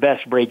 You're at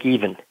best break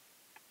even.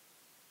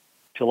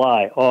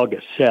 July,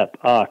 August, Sep,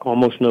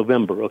 almost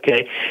November,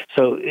 okay?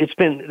 So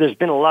there's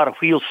been a lot of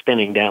wheel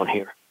spinning down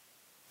here.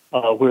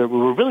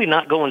 We're really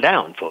not going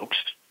down, folks.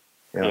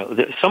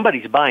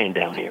 Somebody's buying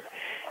down here.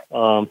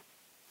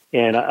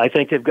 And I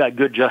think they've got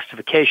good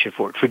justification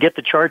for it. Forget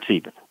the charts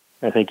even.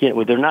 I think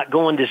they're not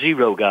going to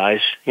zero,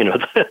 guys,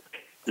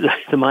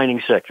 the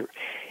mining sector.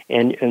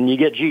 And you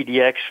get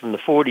GDX from the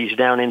 40s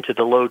down into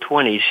the low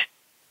 20s,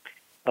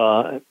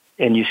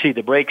 and you see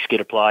the brakes get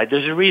applied.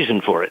 There's a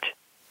reason for it.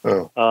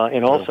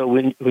 And also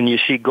when you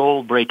see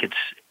gold break its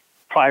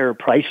prior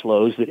price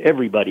lows that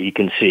everybody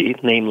can see,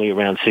 namely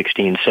around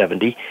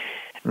 1670,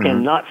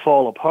 and not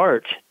fall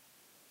apart,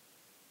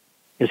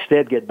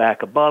 instead get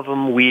back above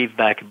them, weave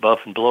back above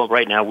and below.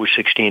 Right now we're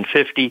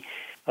 1650.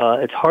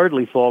 It's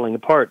hardly falling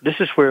apart. This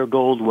is where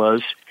gold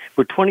was.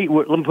 Let me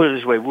put it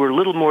this way. We're a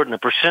little more than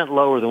 1%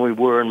 lower than we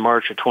were in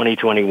March of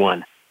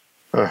 2021.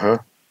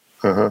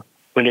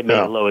 When it made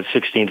a low at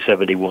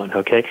 1671,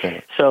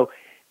 okay? So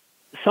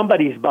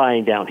somebody's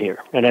buying down here,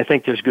 and I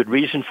think there's good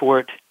reason for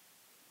it.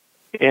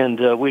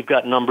 And we've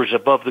got numbers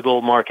above the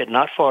gold market,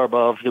 not far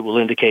above, that will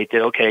indicate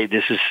that, okay,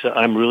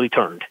 I'm really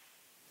turned.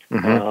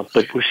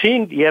 But we're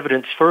seeing the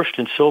evidence first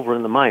in silver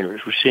in the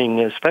miners. We're seeing,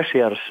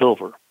 especially out of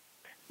silver,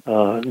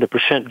 the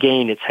percent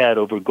gain it's had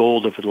over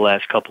gold over the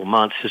last couple of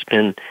months has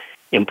been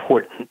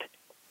important.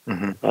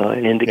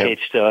 It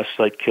indicates to us,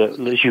 like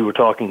as you were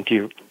talking to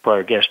your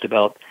prior guest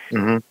about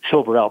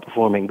silver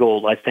outperforming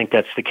gold, I think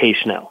that's the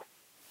case now.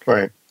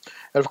 Right.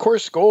 And of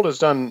course, gold has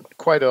done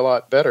quite a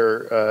lot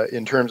better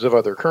in terms of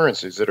other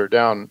currencies that are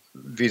down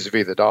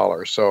vis-a-vis the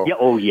dollar. So,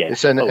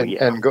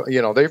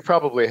 and they've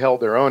probably held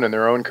their own in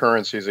their own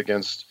currencies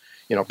against,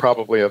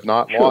 probably have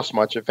not lost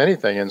much, if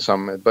anything, in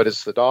some. But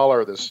it's the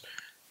dollar, this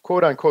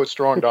quote-unquote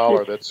strong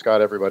dollar that's got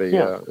everybody.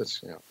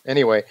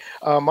 Anyway,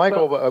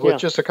 Michael, with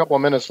just a couple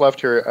of minutes left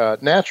here,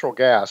 natural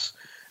gas.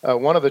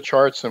 One of the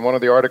charts and one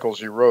of the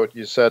articles you wrote,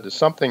 you said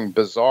something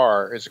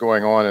bizarre is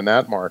going on in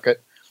that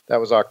market. That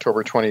was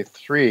October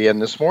 23.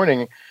 And this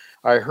morning,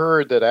 I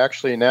heard that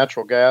actually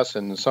natural gas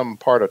in some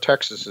part of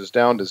Texas is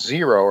down to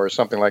zero or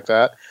something like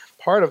that.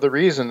 Part of the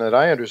reason that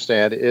I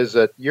understand is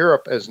that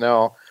Europe is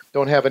now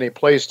don't have any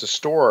place to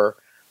store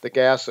the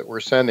gas that we're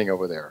sending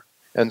over there.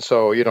 And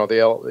so,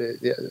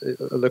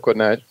 the liquid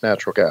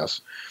natural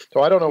gas.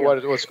 So I don't know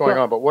what's going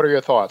on, but what are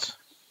your thoughts?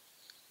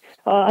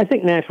 I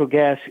think natural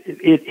gas,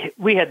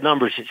 we had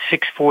numbers at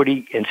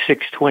 640 and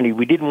 620.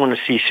 We didn't want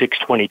to see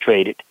 620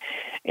 traded.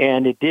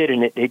 And it did,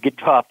 and it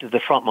dropped to the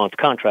front month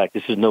contract.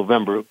 This is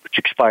November, which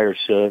expires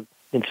in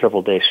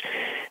several days.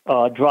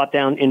 Dropped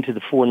down into the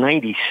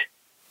 490s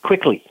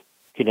quickly.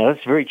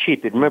 That's very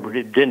cheap. Remember, it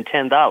had been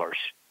 $10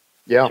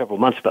 several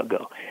months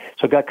ago.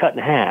 So it got cut in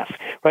half.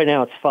 Right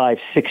now it's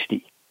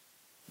 560.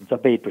 It's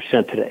up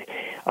 8% today.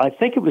 I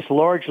think it was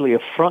largely a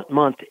front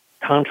month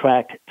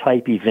contract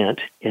type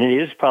event, and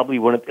it is probably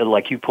one of,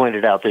 like you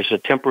pointed out, there's a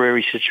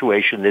temporary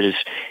situation that is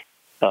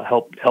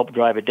help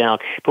drive it down.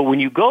 But when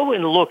you go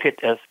and look at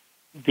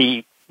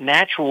the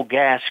natural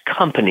gas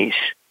companies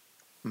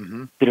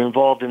that are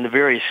involved in the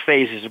various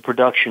phases of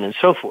production and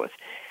so forth,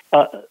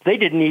 they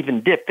didn't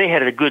even dip. They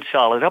had a good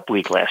solid up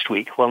week last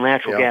week while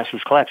natural gas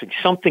was collapsing.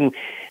 Something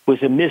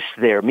was amiss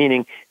there,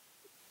 meaning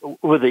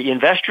were the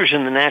investors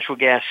in the natural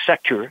gas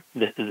sector,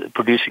 the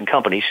producing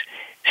companies,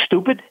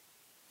 stupid?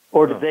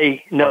 Or do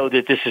they know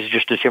that this is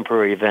just a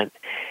temporary event?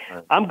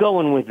 Right. I'm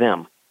going with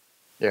them.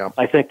 Yeah,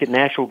 I think that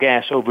natural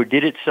gas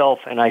overdid itself,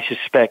 and I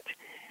suspect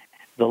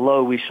the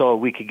low we saw a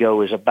week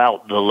ago is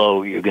about the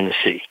low you're going to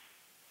see.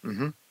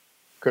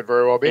 Could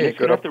very well be. And it's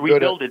going to have to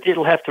rebuild it.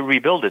 It'll have to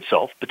rebuild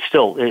itself, but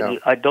still,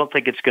 I don't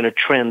think it's going to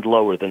trend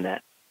lower than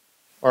that.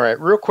 All right,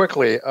 real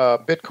quickly,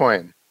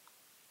 Bitcoin.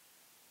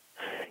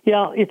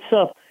 Yeah, it's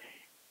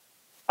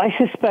I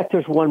suspect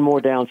there's one more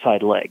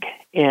downside leg,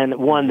 and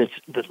one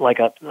that's like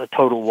a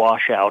total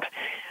washout.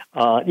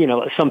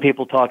 Some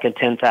people talking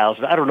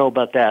 10,000. I don't know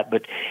about that,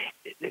 but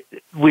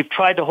we've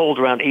tried to hold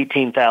around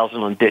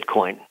 18,000 on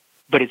Bitcoin,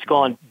 but it's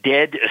gone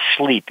dead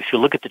asleep. If you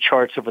look at the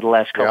charts over the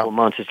last couple of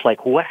months, it's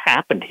like, what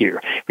happened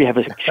here? We have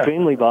an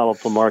extremely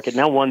volatile market.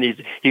 Now you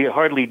can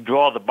hardly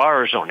draw the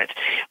bars on it.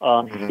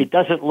 It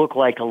doesn't look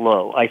like a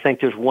low. I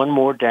think there's one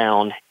more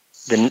down.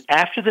 Then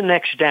after the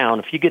next down,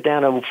 if you get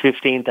down to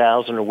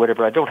 15,000 or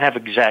whatever, I don't have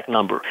an exact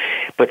number,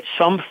 but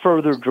some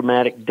further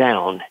dramatic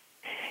down,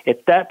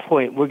 at that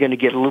point, we're going to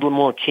get a little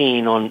more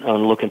keen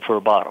on looking for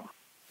a bottom.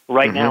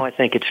 Right now, I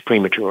think it's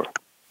premature.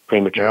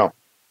 Yeah,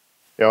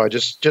 I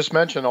just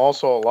mentioned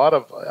also a lot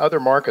of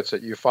other markets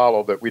that you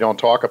follow that we don't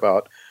talk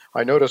about.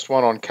 I noticed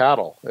one on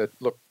cattle. It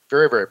looked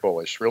very, very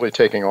bullish, really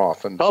taking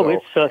off. And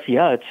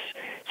it's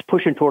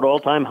pushing toward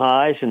all-time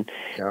highs. And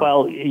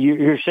while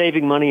you're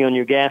saving money on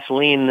your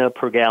gasoline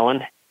per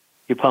gallon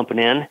you're pumping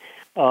in,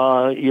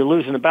 you're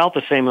losing about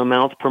the same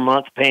amount per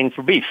month paying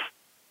for beef.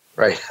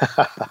 Right.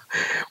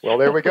 Well,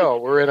 there we go.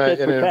 We're in an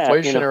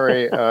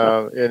inflationary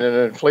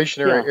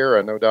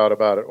era, no doubt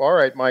about it. All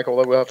right, Michael,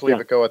 we'll have to leave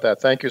it go at that.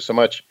 Thank you so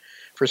much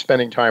for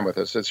spending time with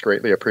us. It's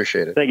greatly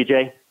appreciated. Thank you,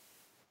 Jay.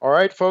 All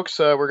right, folks,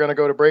 we're going to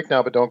go to break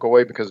now, but don't go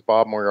away because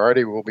Bob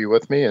Moriarty will be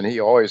with me, and he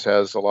always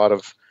has a lot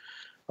of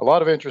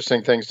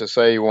interesting things to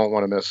say. You won't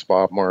want to miss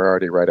Bob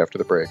Moriarty right after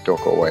the break.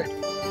 Don't go away.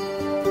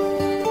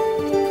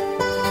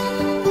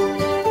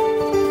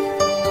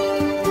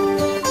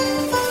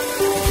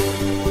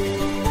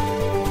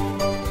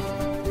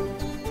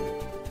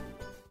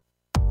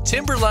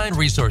 Timberline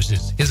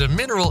Resources is a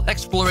mineral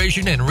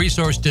exploration and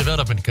resource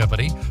development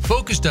company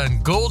focused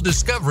on gold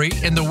discovery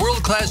in the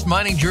world-class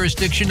mining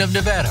jurisdiction of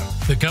Nevada.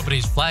 The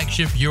company's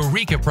flagship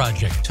Eureka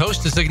project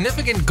hosts a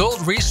significant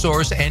gold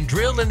resource and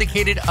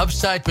drill-indicated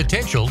upside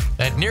potential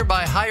at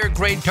nearby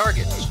higher-grade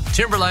targets.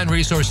 Timberline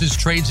Resources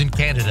trades in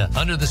Canada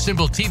under the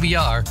symbol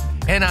TBR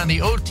and on the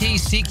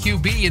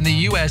OTCQB in the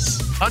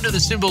U.S. under the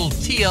symbol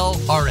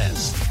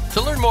TLRS.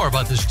 To learn more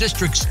about this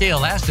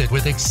district-scale asset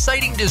with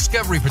exciting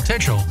discovery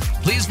potential,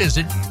 please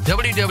visit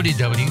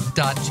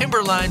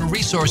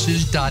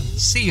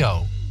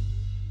www.timberlineresources.co.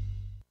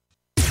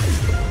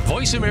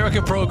 Voice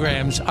America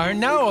programs are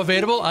now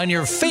available on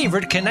your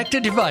favorite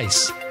connected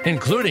device,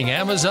 including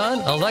Amazon,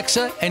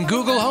 Alexa, and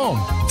Google Home.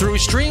 Through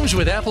streams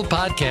with Apple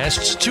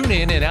Podcasts,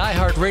 TuneIn, and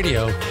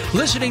iHeartRadio,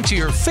 listening to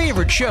your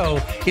favorite show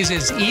is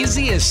as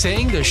easy as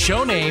saying the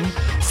show name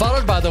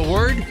followed by the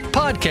word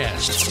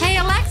podcast. Hey,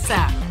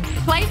 Alexa,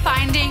 play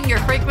Finding Your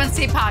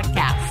Frequency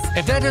podcast.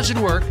 If that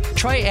doesn't work,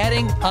 try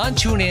adding on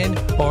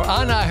TuneIn or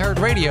on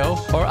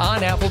iHeartRadio or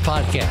on Apple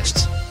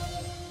Podcasts.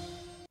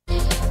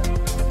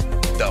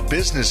 The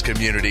business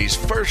community's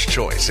first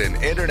choice in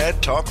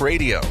Internet Talk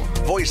Radio.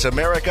 Voice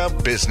America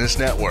Business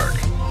Network.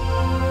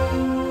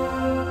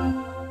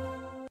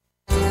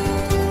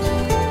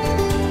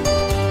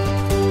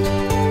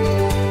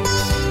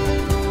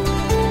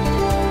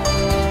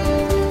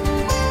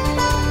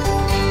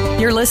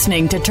 You're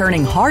listening to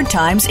Turning Hard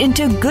Times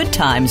into Good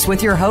Times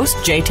with your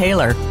host, Jay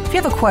Taylor. If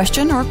you have a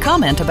question or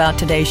comment about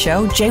today's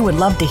show, Jay would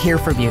love to hear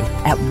from you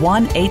at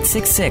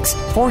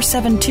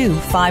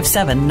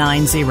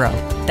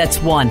 1-866-472-5790. That's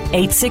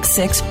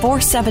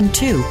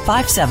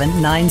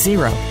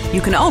 1-866-472-5790. You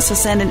can also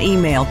send an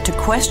email to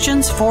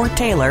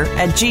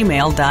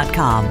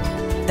questionsfortaylor@gmail.com.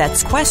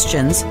 That's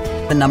questions,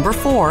 the number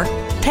 4,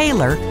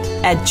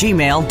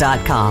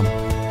 Taylor@gmail.com.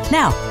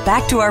 Now,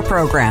 back to our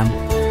program.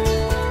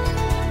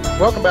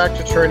 Welcome back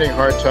to Turning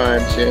Hard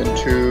Times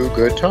into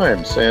Good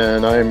Times,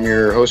 and I'm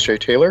your host, Jay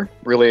Taylor.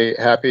 Really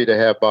happy to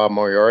have Bob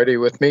Moriarty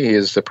with me. He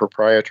is the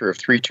proprietor of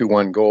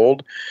 321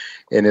 Gold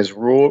and is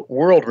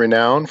world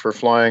renowned for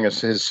flying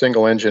his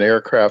single-engine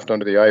aircraft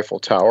under the Eiffel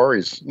Tower.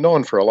 He's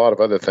known for a lot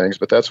of other things,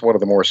 but that's one of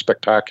the more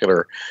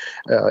spectacular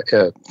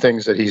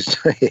things that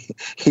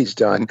he's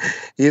done.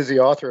 He is the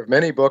author of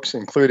many books,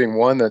 including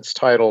one that's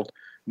titled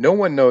No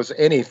One Knows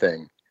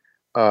Anything.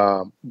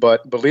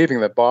 But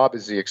believing that Bob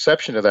is the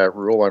exception to that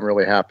rule, I'm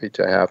really happy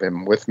to have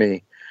him with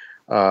me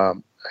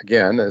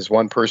again as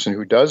one person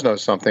who does know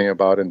something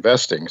about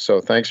investing.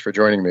 So thanks for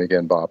joining me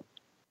again, Bob.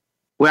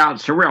 Well,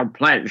 it's a real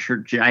pleasure,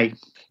 Jay.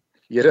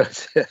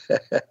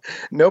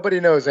 Nobody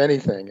knows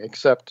anything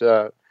except,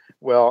 just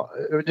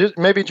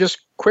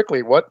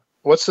quickly,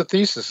 what's the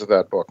thesis of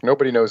that book?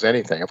 Nobody knows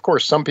anything. Of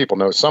course, some people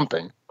know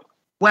something.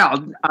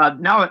 Well,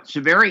 no, it's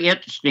a very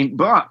interesting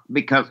book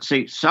because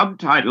the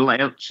subtitle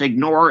is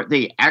Ignore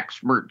the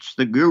Experts,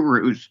 the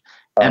Gurus,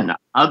 and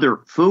Other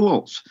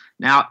Fools.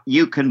 Now,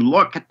 you can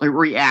look at the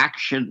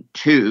reaction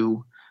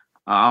to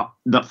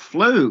the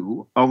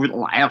flu over the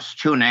last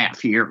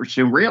 2.5 years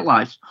and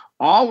realize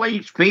all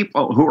these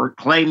people who are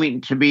claiming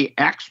to be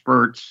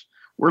experts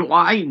were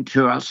lying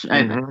to us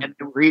and they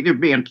were either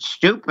being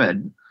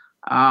stupid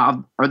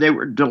or they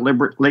were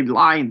deliberately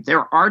lying.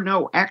 There are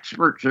no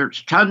experts.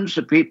 There's tons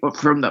of people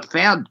from the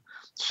Fed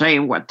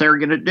saying what they're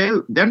going to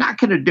do. They're not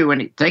going to do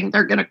anything.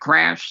 They're going to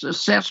crash the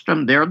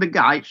system. They're the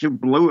guys who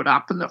blew it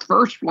up in the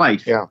first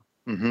place. Yeah,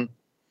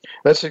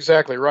 that's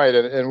exactly right.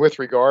 And with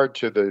regard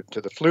to the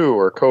flu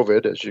or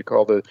COVID, as you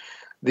call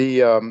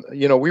we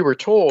were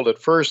told at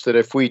first that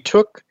if we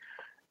took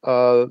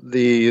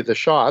the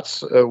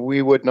shots,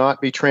 we would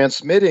not be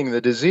transmitting the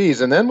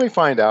disease. And then we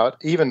find out,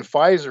 even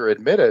Pfizer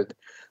admitted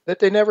that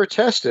they never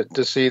tested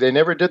they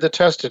never did the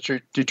test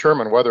to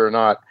determine whether or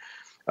not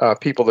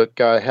people that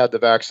had the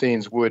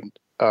vaccines would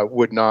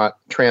not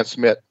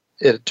transmit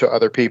it to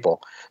other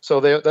people. So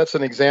that's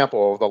an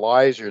example of the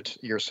lies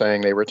you're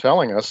saying they were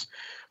telling us,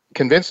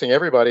 convincing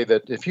everybody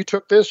that if you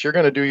took this, you're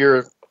going to do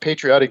your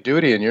patriotic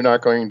duty and you're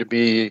not going to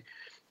be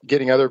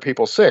getting other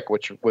people sick,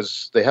 which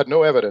was, they had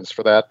no evidence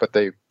for that, but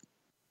they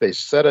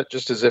said it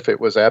just as if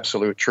it was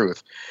absolute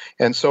truth.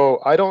 And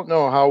so I don't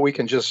know how we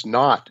can just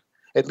not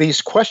at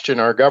least question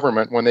our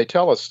government when they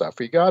tell us stuff.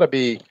 I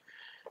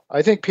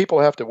think people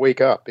have to wake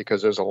up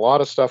because there's a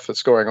lot of stuff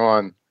that's going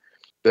on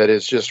that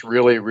is just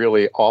really,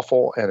 really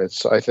awful. And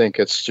I think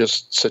it's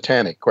just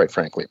satanic, quite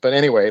frankly. But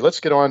anyway, let's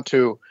get on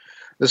to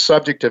the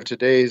subject of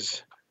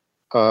today's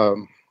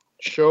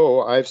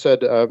show. I've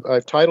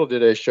titled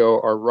today's show,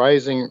 Are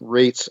Rising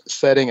Rates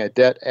Setting a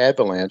Debt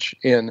Avalanche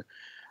in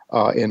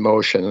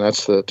Motion? And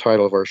that's the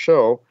title of our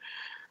show.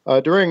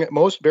 During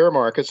most bear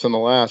markets in the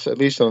last, at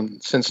least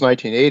since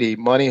 1980,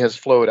 money has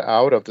flowed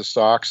out of the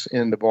stocks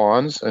into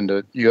bonds and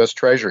the U.S.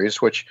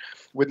 Treasuries, which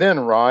would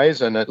then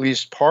rise, and at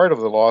least part of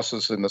the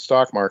losses in the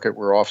stock market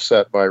were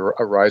offset by a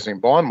rising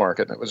bond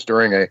market. And it was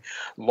during a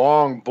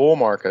long bull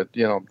market,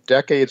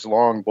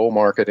 decades-long bull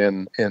market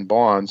in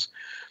bonds.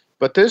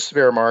 But this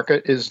bear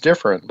market is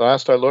different.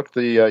 Last I looked,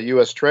 the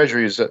U.S.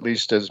 Treasuries, at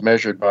least as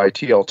measured by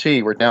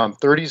TLT, were down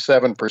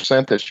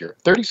 37% this year.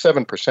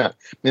 37%. I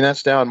mean,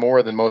 that's down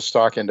more than most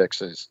stock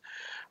indexes.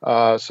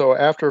 So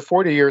after a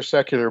 40-year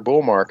secular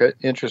bull market,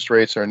 interest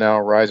rates are now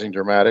rising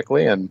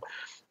dramatically, and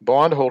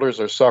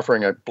bondholders are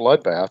suffering a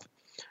bloodbath.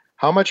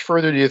 How much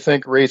further do you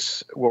think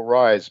rates will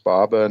rise,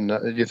 Bob? And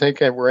do you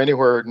think we're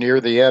anywhere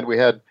near the end? We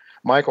had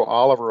Michael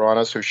Oliver on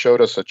us who showed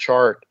us a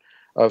chart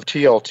of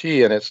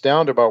TLT, and it's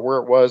down to about where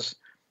it was.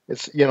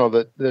 It's,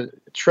 the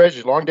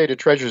treasuries, long-dated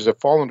treasuries have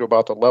fallen to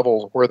about the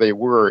level where they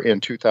were in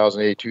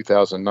 2008,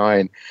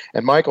 2009.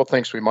 And Michael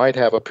thinks we might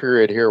have a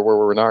period here where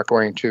we're not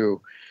going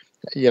to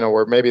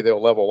where maybe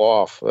they'll level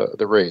off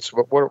the rates.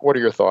 What are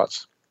your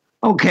thoughts?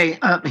 Okay,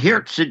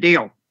 here's the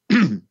deal.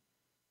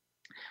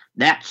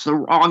 That's the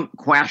wrong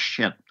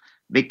question,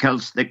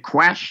 because the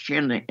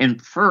question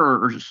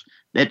infers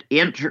that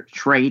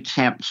interest rates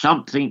have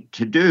something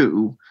to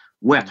do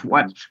with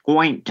what's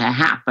going to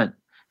happen.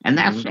 And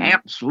that's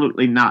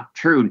absolutely not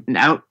true.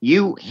 Now,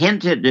 you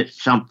hinted at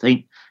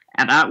something,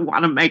 and I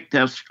want to make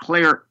this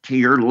clear to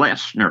your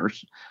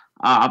listeners.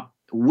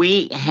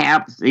 We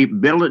have the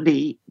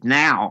ability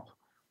now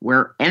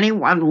where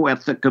anyone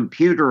with a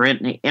computer and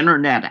the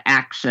internet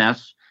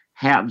access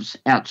has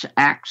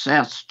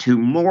access to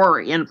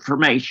more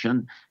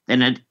information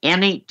than at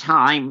any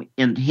time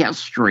in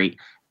history.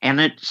 And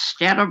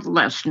instead of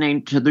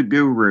listening to the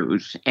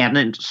gurus, and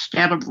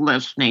instead of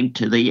listening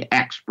to the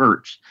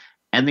experts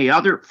and the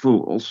other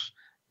fools,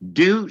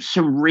 do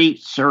some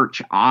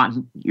research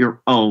on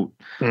your own.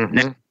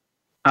 Now,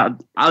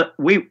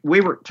 we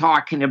were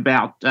talking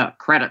about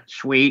Credit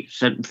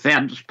Suisse and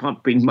Feds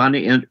pumping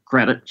money into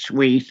Credit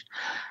Suisse.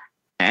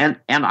 And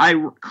I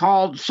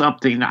recalled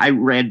something I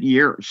read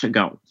years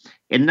ago.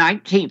 In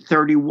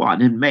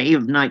 1931, in May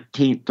of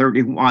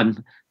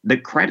 1931, the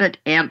Credit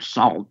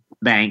Ansalt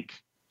Bank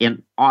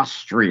in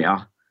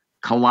Austria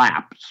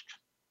collapsed.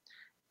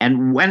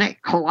 And when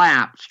it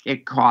collapsed,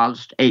 it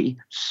caused a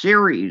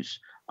series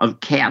of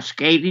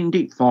cascading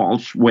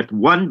defaults with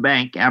one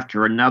bank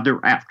after another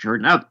after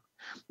another.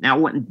 Now,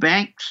 when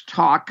banks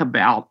talk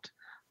about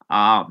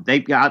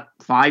they've got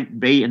 $5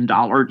 billion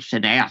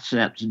in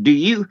assets, do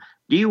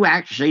you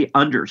actually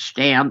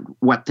understand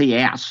what the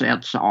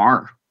assets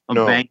are of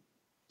banks?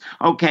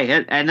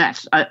 Okay, and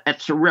that's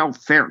a real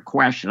fair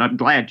question. I'm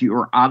glad you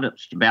were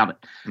honest about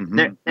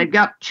it. They've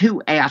got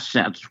two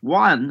assets.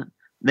 One,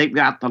 they've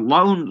got the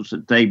loans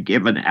that they've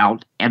given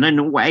out, and in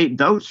a way,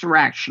 those are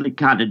actually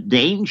kind of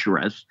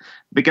dangerous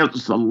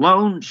because the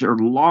loans are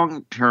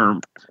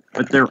long-term,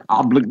 but their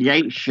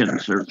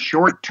obligations are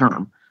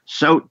short-term.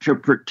 So to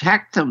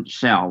protect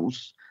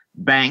themselves,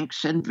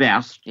 banks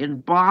invest in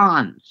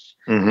bonds.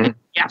 And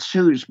guess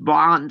whose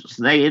bonds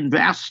they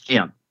invest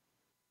in?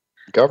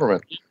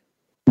 Government.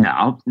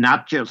 No,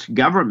 not just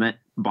government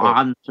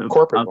bonds,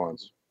 corporate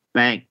bonds.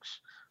 Banks.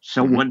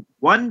 So when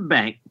one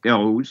bank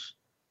goes,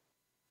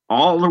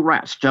 all the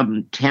rest of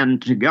them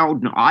tend to go.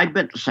 Now, I've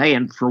been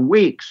saying for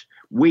weeks,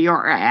 we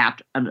are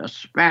at an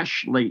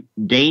especially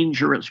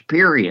dangerous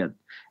period,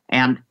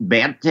 and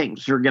bad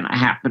things are going to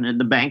happen in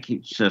the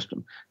banking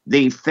system.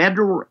 The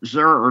Federal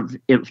Reserve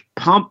is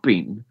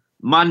pumping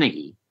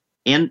money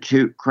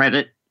into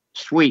Credit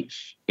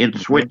Suisse in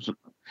Switzerland.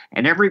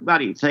 And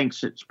everybody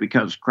thinks it's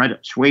because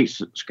Credit Suisse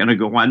is going to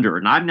go under,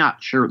 and I'm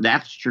not sure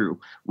that's true.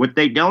 What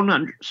they don't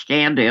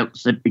understand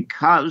is that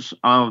because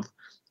of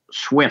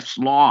Swiss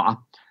law,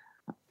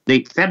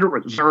 the Federal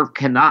Reserve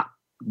cannot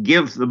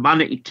give the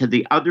money to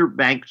the other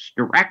banks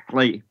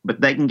directly, but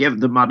they can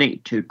give the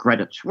money to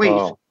Credit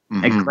Suisse,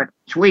 and Credit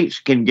Suisse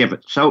can give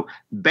it. So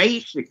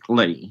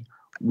basically,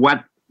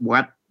 what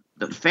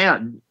the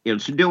Fed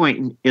is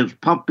doing is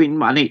pumping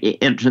money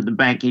into the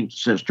banking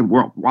system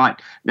worldwide.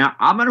 Now,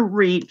 I'm going to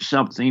read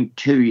something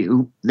to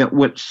you that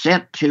was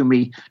sent to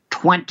me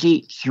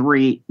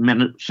 23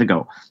 minutes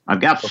ago.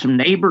 I've got some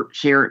neighbors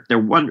here. They're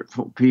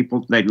wonderful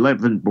people. They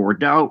live in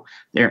Bordeaux.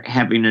 They're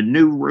having a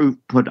new roof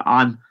put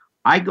on.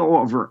 I go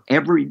over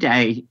every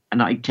day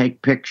and I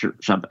take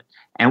pictures of it.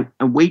 And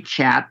we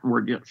chat.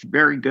 We're just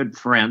very good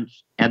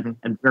friends and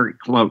very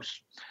close.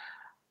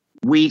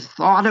 We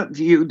thought of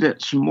you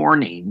this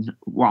morning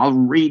while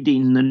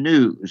reading the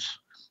news.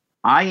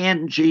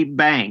 ING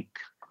Bank,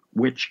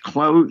 which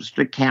closed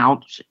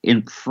accounts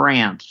in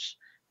France,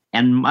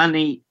 and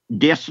money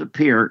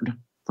disappeared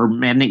for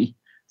many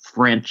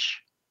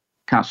French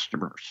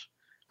customers.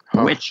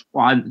 Which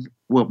one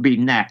will be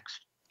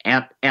next?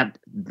 And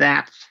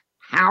that's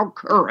how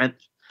current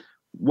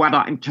what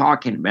I'm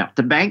talking about.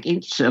 The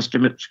banking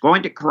system, it's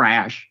going to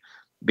crash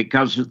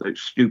because of the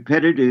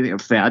stupidity of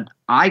the Fed.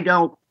 I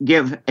don't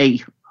give a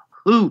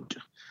hoot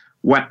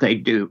what they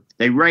do.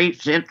 They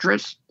raise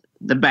interest,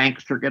 the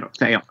banks are going to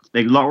fail.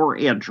 They lower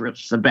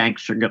interest, the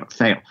banks are going to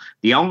fail.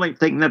 The only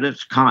thing that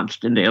is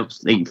constant is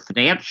the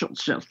financial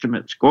system.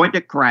 It's going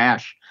to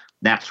crash.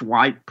 That's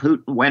why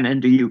Putin went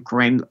into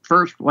Ukraine in the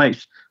first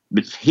place,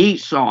 because he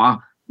saw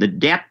the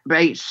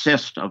debt-based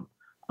system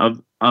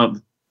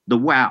of the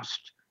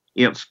West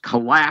is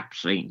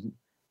collapsing,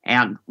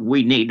 and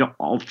we need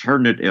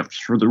alternatives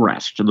for the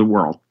rest of the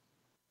world.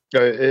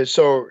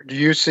 So do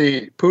you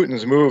see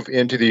Putin's move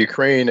into the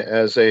Ukraine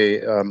as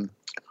a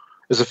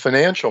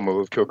financial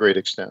move to a great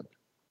extent?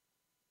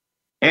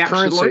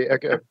 Absolutely.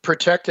 Currency,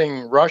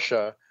 protecting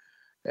Russia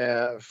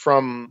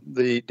from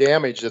the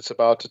damage that's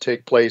about to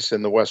take place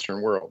in the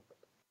Western world?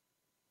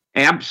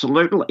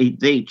 Absolutely.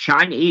 The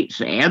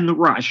Chinese and the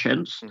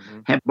Russians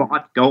have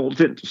bought gold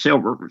and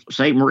silver for the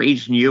same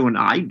reason you and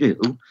I do.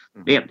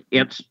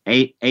 It's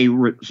a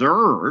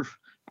reserve,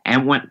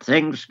 and when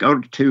things go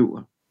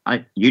to,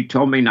 you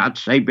told me not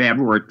to say bad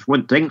words,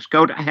 when things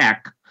go to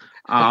heck,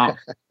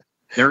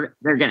 they're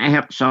going to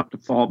have something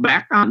to fall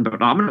back on.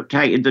 But I'm going to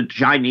tell you, the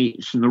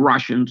Chinese and the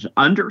Russians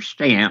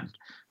understand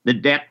the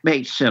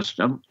debt-based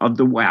system of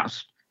the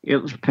West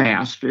is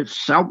past its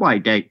sell-by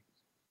date.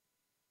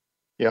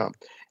 Yeah.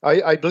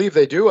 I believe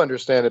they do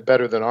understand it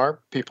better than our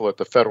people at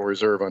the Federal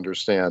Reserve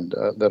understand,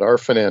 that our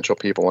financial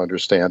people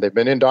understand. They've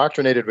been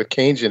indoctrinated with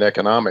Keynesian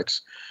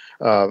economics.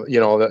 So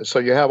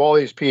you have all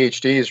these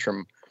PhDs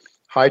from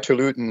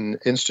highfalutin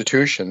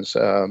institutions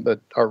that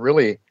are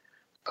really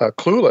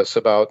clueless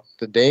about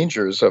the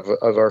dangers of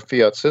our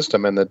fiat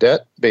system and the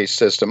debt-based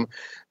system.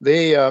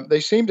 They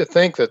seem to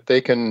think that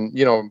they can,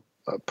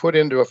 put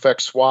into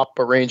effect swap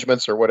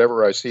arrangements or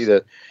whatever. I see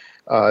that.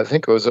 I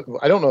think it was,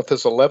 I don't know if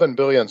this 11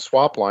 billion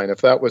swap line,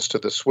 if that was to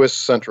the Swiss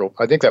central,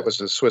 I think that was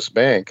the Swiss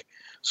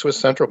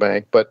central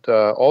bank, but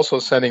also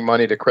sending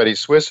money to Credit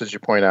Suisse, as you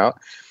point out.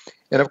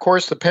 And of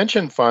course, the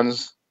pension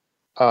funds,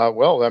 what's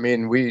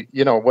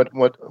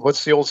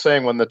the old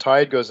saying? When the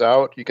tide goes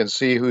out, you can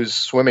see who's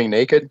swimming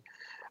naked.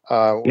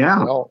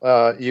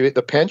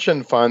 The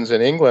pension funds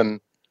in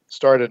England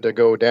started to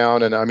go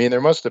down. And I mean,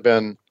 there must have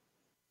been,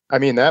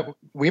 that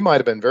we might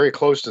have been very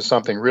close to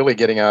something really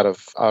getting out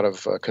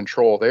of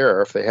control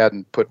there if they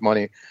hadn't put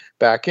money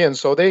back in.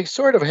 So they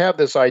sort of have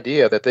this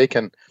idea that they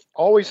can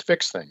always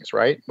fix things,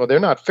 right? Well, they're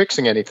not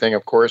fixing anything,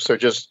 of course. They're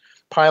just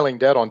piling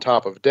debt on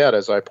top of debt,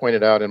 as I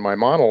pointed out in my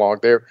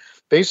monologue. They're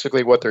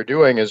basically, what they're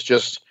doing is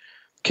just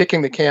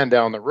kicking the can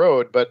down the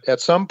road. But at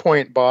some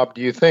point, Bob,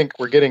 do you think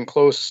we're getting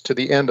close to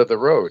the end of the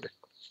road?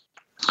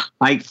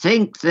 I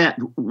think that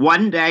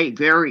one day,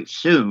 very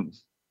soon,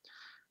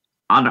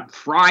 on a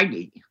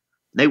Friday,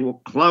 they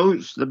will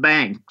close the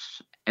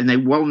banks and they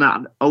will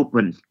not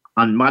open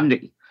on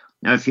Monday.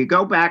 Now, if you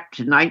go back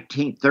to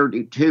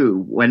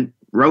 1932, when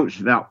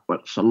Roosevelt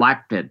was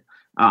elected,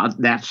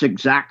 that's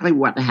exactly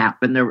what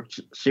happened. There was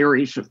a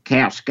series of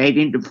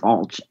cascading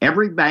defaults.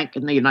 Every bank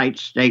in the United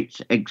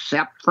States,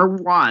 except for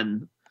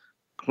one,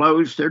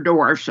 closed their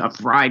doors on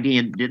Friday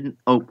and didn't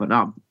open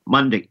on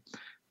Monday.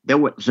 There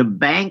was a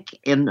bank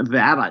in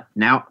Nevada.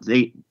 Now,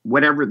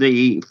 whatever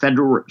the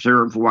Federal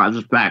Reserve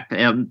was back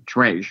then,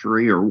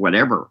 Treasury or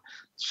whatever,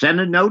 sent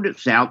a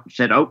notice out and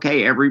said,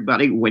 okay,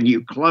 everybody, when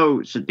you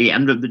close at the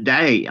end of the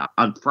day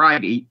on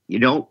Friday, you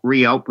don't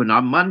reopen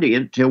on Monday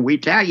until we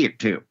tell you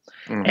to.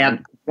 Mm-hmm.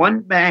 And one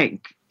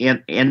bank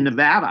in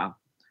Nevada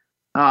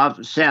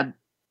said,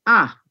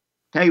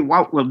 tell you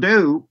what we'll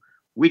do,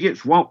 we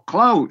just won't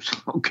close.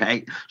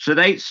 Okay, so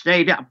they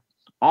stayed up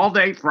all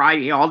day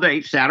Friday, all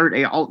day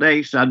Saturday, all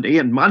day Sunday,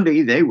 and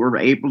Monday they were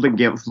able to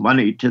give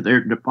money to their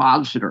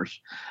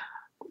depositors.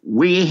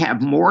 We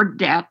have more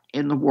debt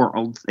in the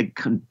world than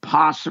can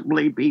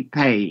possibly be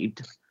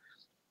paid.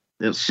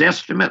 The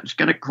system is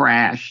going to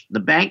crash. The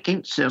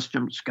banking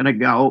system is going to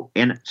go,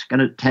 and it's going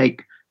to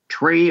take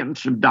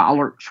trillions of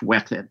dollars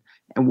with it.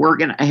 And we're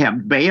going to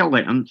have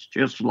bail-ins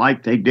just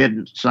like they did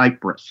in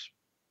Cyprus.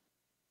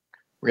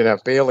 We're going to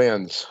have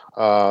bail-ins.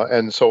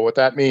 And so what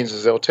that means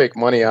is they'll take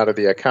money out of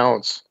the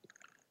accounts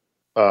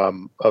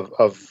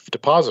of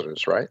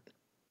depositors, right?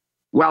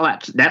 Well,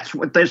 that's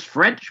what this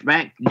French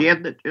bank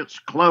did that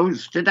just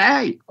closed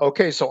today.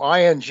 Okay, so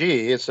ING,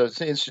 it's an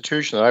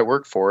institution that I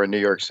worked for in New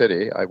York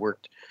City. I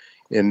worked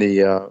in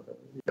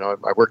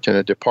I worked in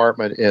a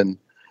department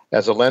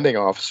as a lending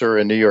officer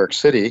in New York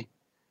City.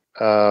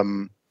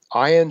 ING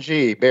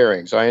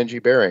Barings,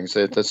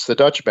 that's the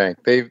Dutch bank.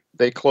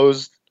 They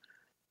closed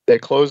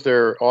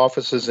their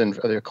offices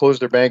they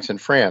closed their banks in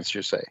France,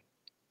 you say?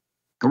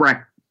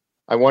 Correct.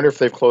 I wonder if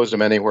they've closed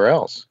them anywhere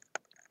else.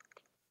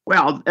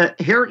 Well,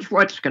 here's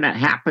what's going to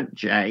happen,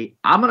 Jay.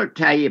 I'm going to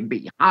tell you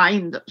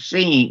behind the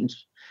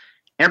scenes,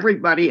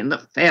 everybody in the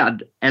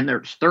Fed, and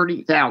there's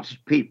 30,000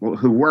 people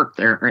who work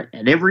there,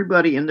 and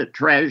everybody in the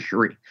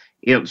Treasury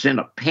is in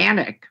a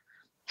panic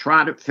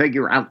trying to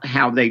figure out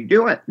how they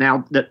do it.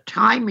 Now, the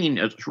timing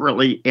is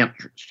really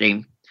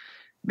interesting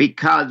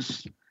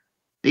because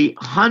the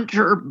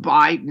Hunter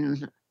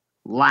Biden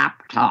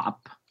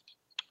laptop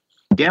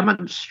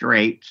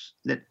demonstrates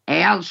that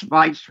as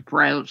vice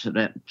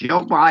president,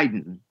 Joe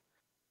Biden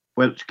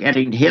was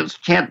getting his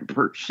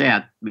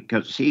 10%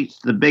 because he's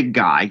the big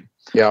guy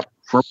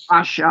from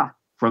Russia,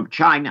 from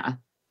China,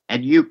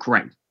 and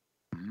Ukraine.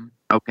 Mm-hmm.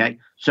 Okay,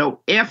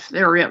 so if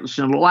there is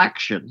an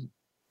election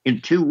in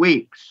 2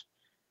 weeks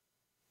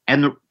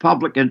and the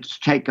Republicans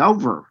take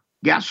over,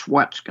 guess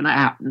what's going to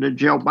happen to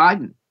Joe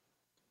Biden?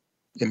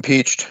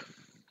 Impeached.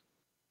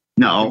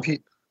 No.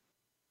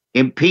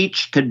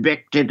 Impeached,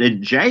 convicted,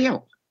 in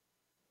jail.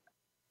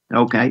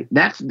 Okay,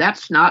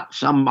 that's not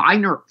some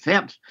minor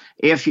offense.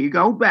 If you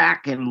go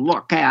back and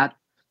look at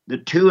the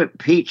 2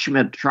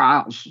 impeachment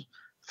trials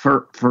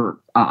for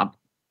the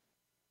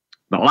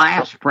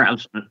last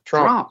president,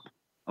 Trump,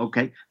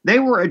 okay, they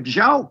were a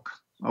joke.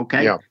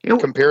 Okay,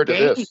 compared to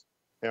this,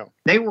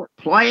 they were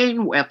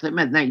playing with him,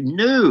 and they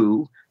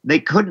knew they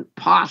couldn't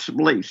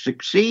possibly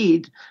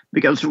succeed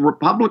because the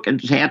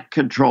Republicans had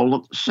control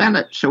of the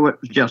Senate, so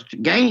it was just a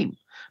game.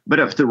 But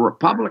if the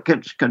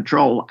Republicans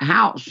control the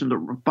House and the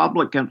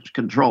Republicans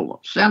control the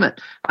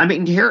Senate, I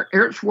mean,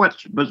 here's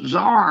what's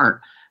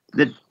bizarre.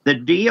 The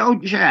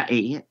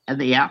DOJ and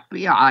the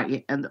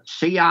FBI and the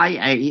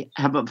CIA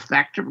have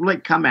effectively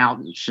come out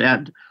and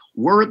said,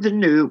 we're the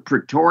new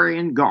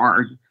Praetorian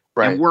Guard,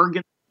 and we're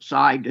going to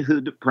decide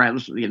who the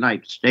President of the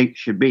United States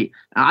should be.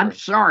 Now, I'm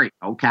sorry,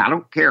 okay, I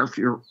don't care if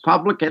you're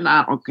Republican,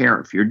 I don't care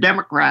if you're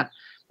Democrat.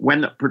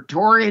 When the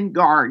Praetorian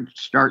Guard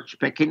starts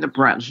picking the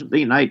President of the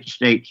United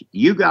States,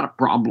 you got a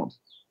problem.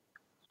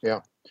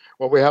 Yeah.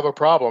 Well, we have a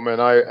problem,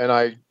 and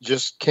I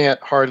just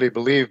can't hardly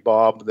believe,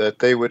 Bob, that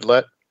they would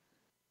let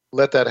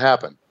that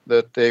happen.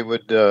 That they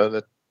would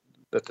that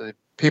the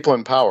people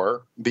in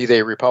power, be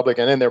they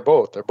Republican, and they're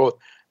both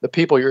the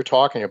people you're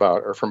talking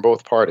about are from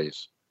both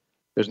parties.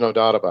 There's no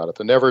doubt about it.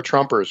 The Never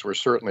Trumpers were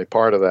certainly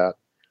part of that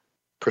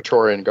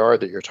Praetorian Guard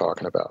that you're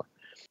talking about,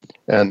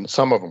 and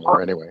some of them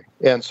were anyway.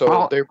 And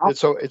so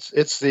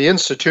it's the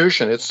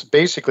institution. It's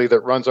basically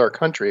that runs our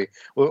country.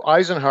 What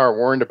Eisenhower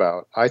warned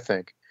about, I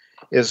think,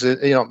 is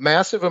that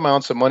massive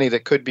amounts of money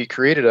that could be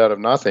created out of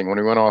nothing when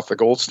we went off the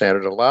gold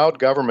standard allowed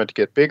government to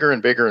get bigger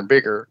and bigger and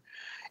bigger,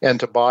 and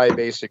to buy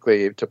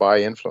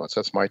influence.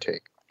 That's my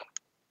take.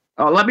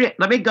 Oh, let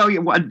me go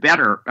you one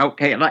better.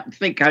 Okay, and I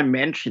think I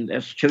mentioned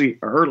this to you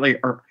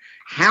earlier.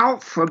 How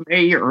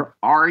familiar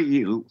are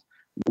you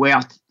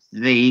with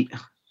the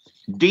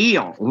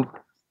deal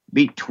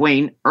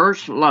between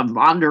Ursula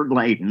von der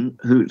Leyen,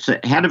 who's the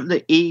head of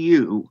the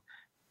EU,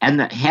 and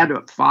the head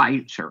of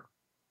Pfizer?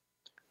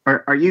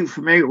 Are you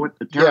familiar with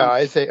the terms? Yeah,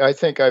 I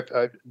think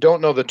I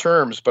don't know the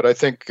terms, but I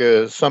think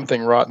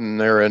something rotten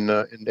there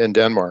in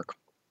Denmark.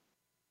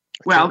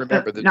 I can't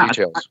remember the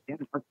details.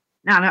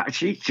 No,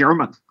 she's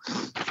German.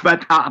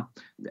 But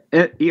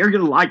you're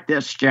going to like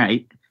this,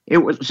 Jay. It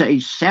was a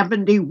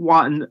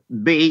 71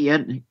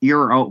 billion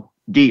euro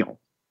deal.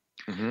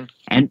 Mm-hmm.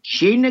 And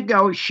she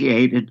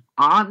negotiated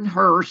on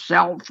her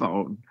cell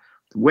phone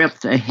with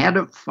the head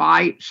of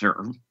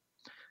Pfizer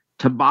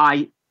to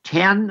buy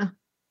 10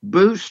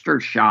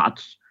 booster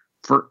shots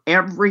for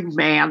every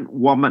man,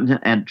 woman,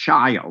 and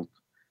child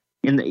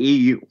in the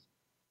EU.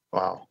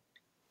 Wow.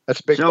 That's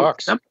big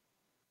bucks.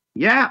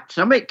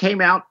 Somebody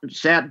came out and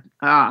said,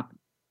 what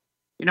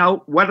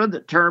are the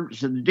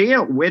terms of the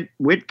deal?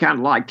 We'd kind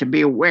of like to be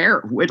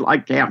aware. We'd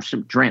like to have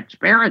some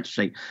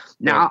transparency.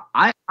 Now,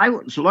 I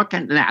was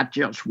looking at that,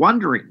 just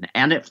wondering,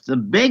 and if the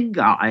big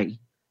guy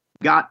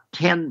got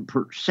 10%,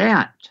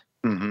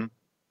 mm-hmm.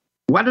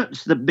 what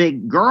does the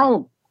big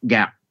girl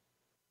get?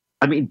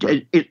 I mean,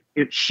 is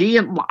she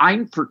in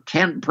line for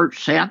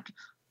 10%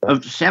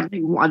 of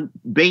 71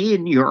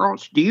 billion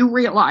euros? Do you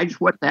realize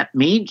what that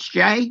means,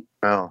 Jay?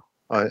 Oh.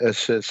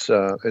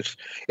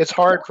 It's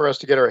hard for us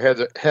to get our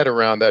head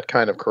around that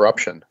kind of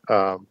corruption.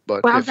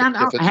 But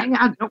hang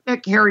on, don't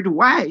get carried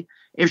away.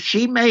 If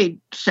she made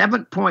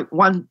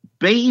 7.1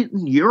 billion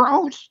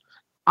euros,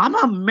 I'm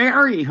gonna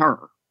marry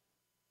her.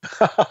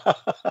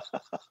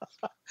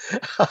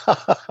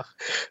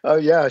 Oh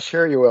yeah,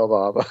 sure you will,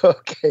 Bob.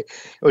 Okay,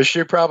 well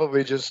she'll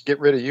probably just get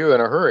rid of you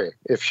in a hurry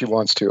if she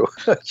wants to.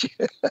 Well,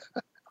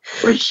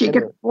 she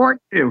can afford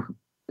to.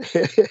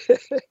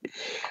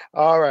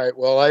 All right.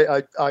 Well,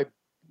 I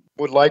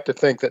would like to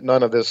think that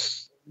none of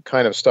this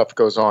kind of stuff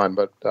goes on,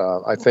 but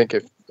I think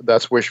if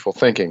that's wishful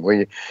thinking,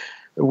 we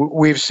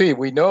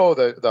know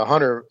that the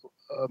Hunter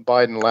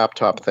Biden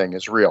laptop thing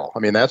is real. I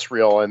mean, that's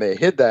real, and they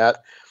hid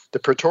that. The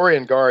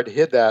Praetorian Guard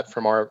hid that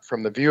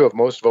from the view of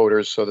most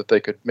voters so that they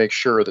could make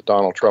sure that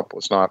Donald Trump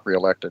was not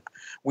reelected.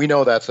 We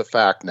know that's a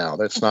fact now.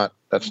 That's not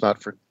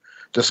for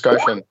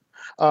discussion.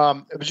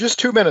 It was just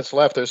 2 minutes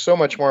left. There's so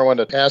much more I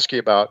wanted to ask you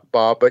about,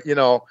 Bob. But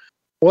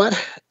what?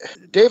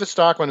 David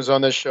Stockman is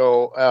on this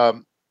show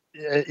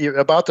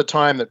about the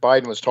time that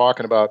Biden was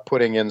talking about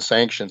putting in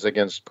sanctions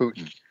against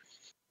Putin.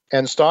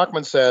 And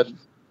Stockman said,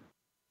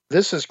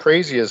 "This is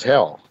crazy as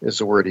hell," is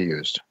the word he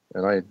used.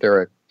 And I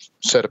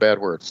said a bad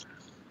word.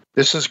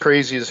 This is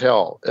crazy as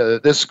hell.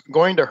 This is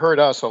going to hurt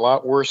us a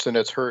lot worse than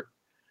it ever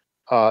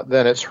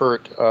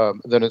hurts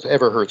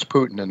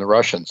Putin and the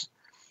Russians.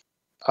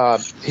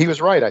 He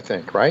was right, I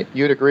think, right?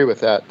 You'd agree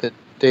with that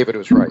David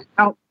was right.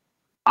 Well,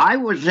 I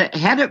was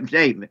ahead of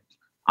David.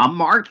 On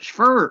March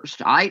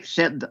 1st, I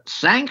said that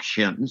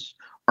sanctions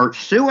are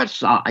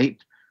suicide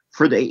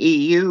for the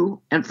EU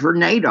and for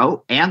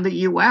NATO and the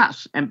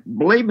U.S. And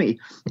believe me,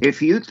 if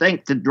you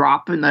think the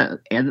drop in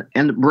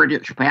the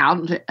British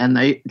pound and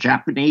the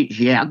Japanese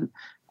yen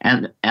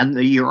and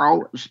the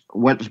euro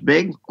was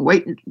big,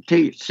 wait until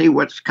you see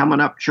what's coming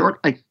up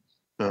shortly.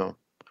 Oh.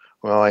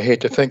 Well, I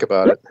hate to think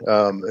about it.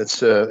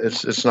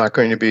 It's not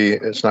going to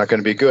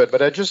be good.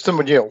 But I just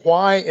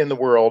why in the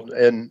world,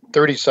 in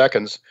 30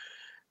 seconds,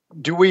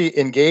 do we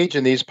engage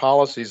in these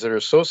policies that are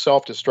so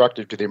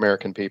self-destructive to the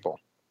American people?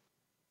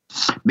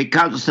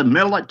 Because the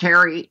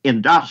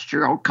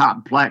military-industrial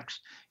complex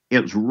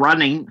is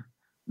running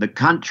the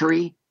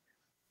country,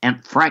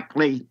 and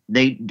frankly,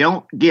 they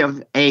don't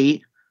give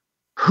a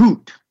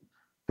hoot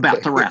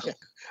about the rest.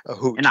 A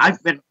hoot. And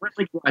I've been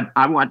really good.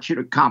 I want you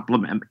to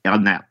compliment me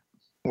on that.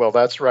 Well,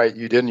 that's right.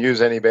 You didn't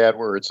use any bad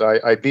words.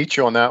 I beat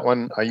you on that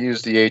one. I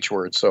used the H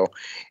word. So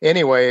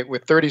anyway,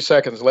 with 30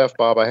 seconds left,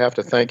 Bob, I have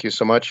to thank you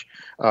so much.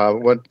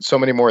 So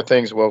many more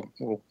things. We'll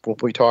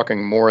be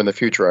talking more in the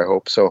future, I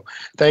hope. So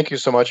thank you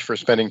so much for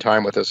spending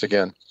time with us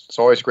again. It's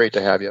always great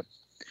to have you.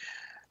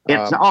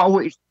 It's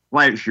always a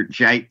pleasure,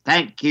 Jay.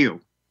 Thank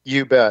you.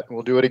 You bet.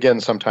 We'll do it again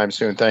sometime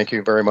soon. Thank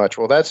you very much.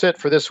 Well, that's it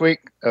for this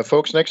week.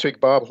 Folks, next week,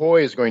 Bob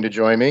Hoye is going to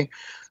join me.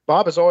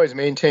 Bob has always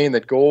maintained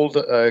that gold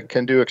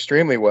can do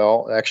extremely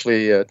well,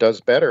 actually does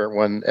better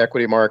when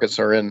equity markets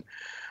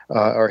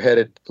are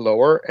headed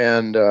lower.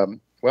 And,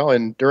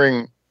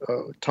 during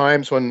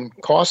times when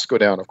costs go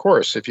down, of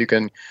course, if you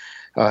can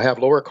have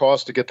lower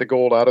costs to get the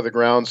gold out of the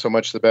ground, so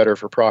much the better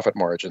for profit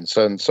margins.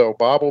 And so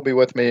Bob will be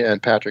with me,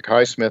 and Patrick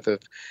Highsmith of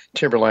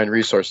Timberline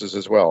Resources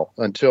as well.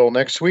 Until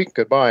next week,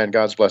 goodbye and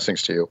God's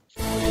blessings to you.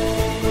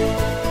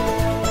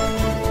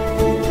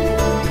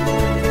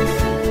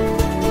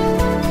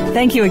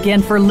 Thank you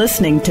again for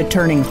listening to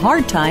Turning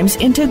Hard Times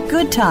into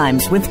Good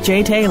Times with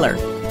Jay Taylor.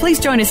 Please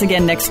join us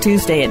again next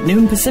Tuesday at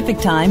noon Pacific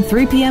Time,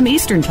 3 p.m.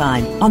 Eastern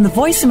Time on the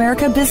Voice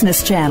America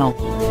Business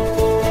Channel.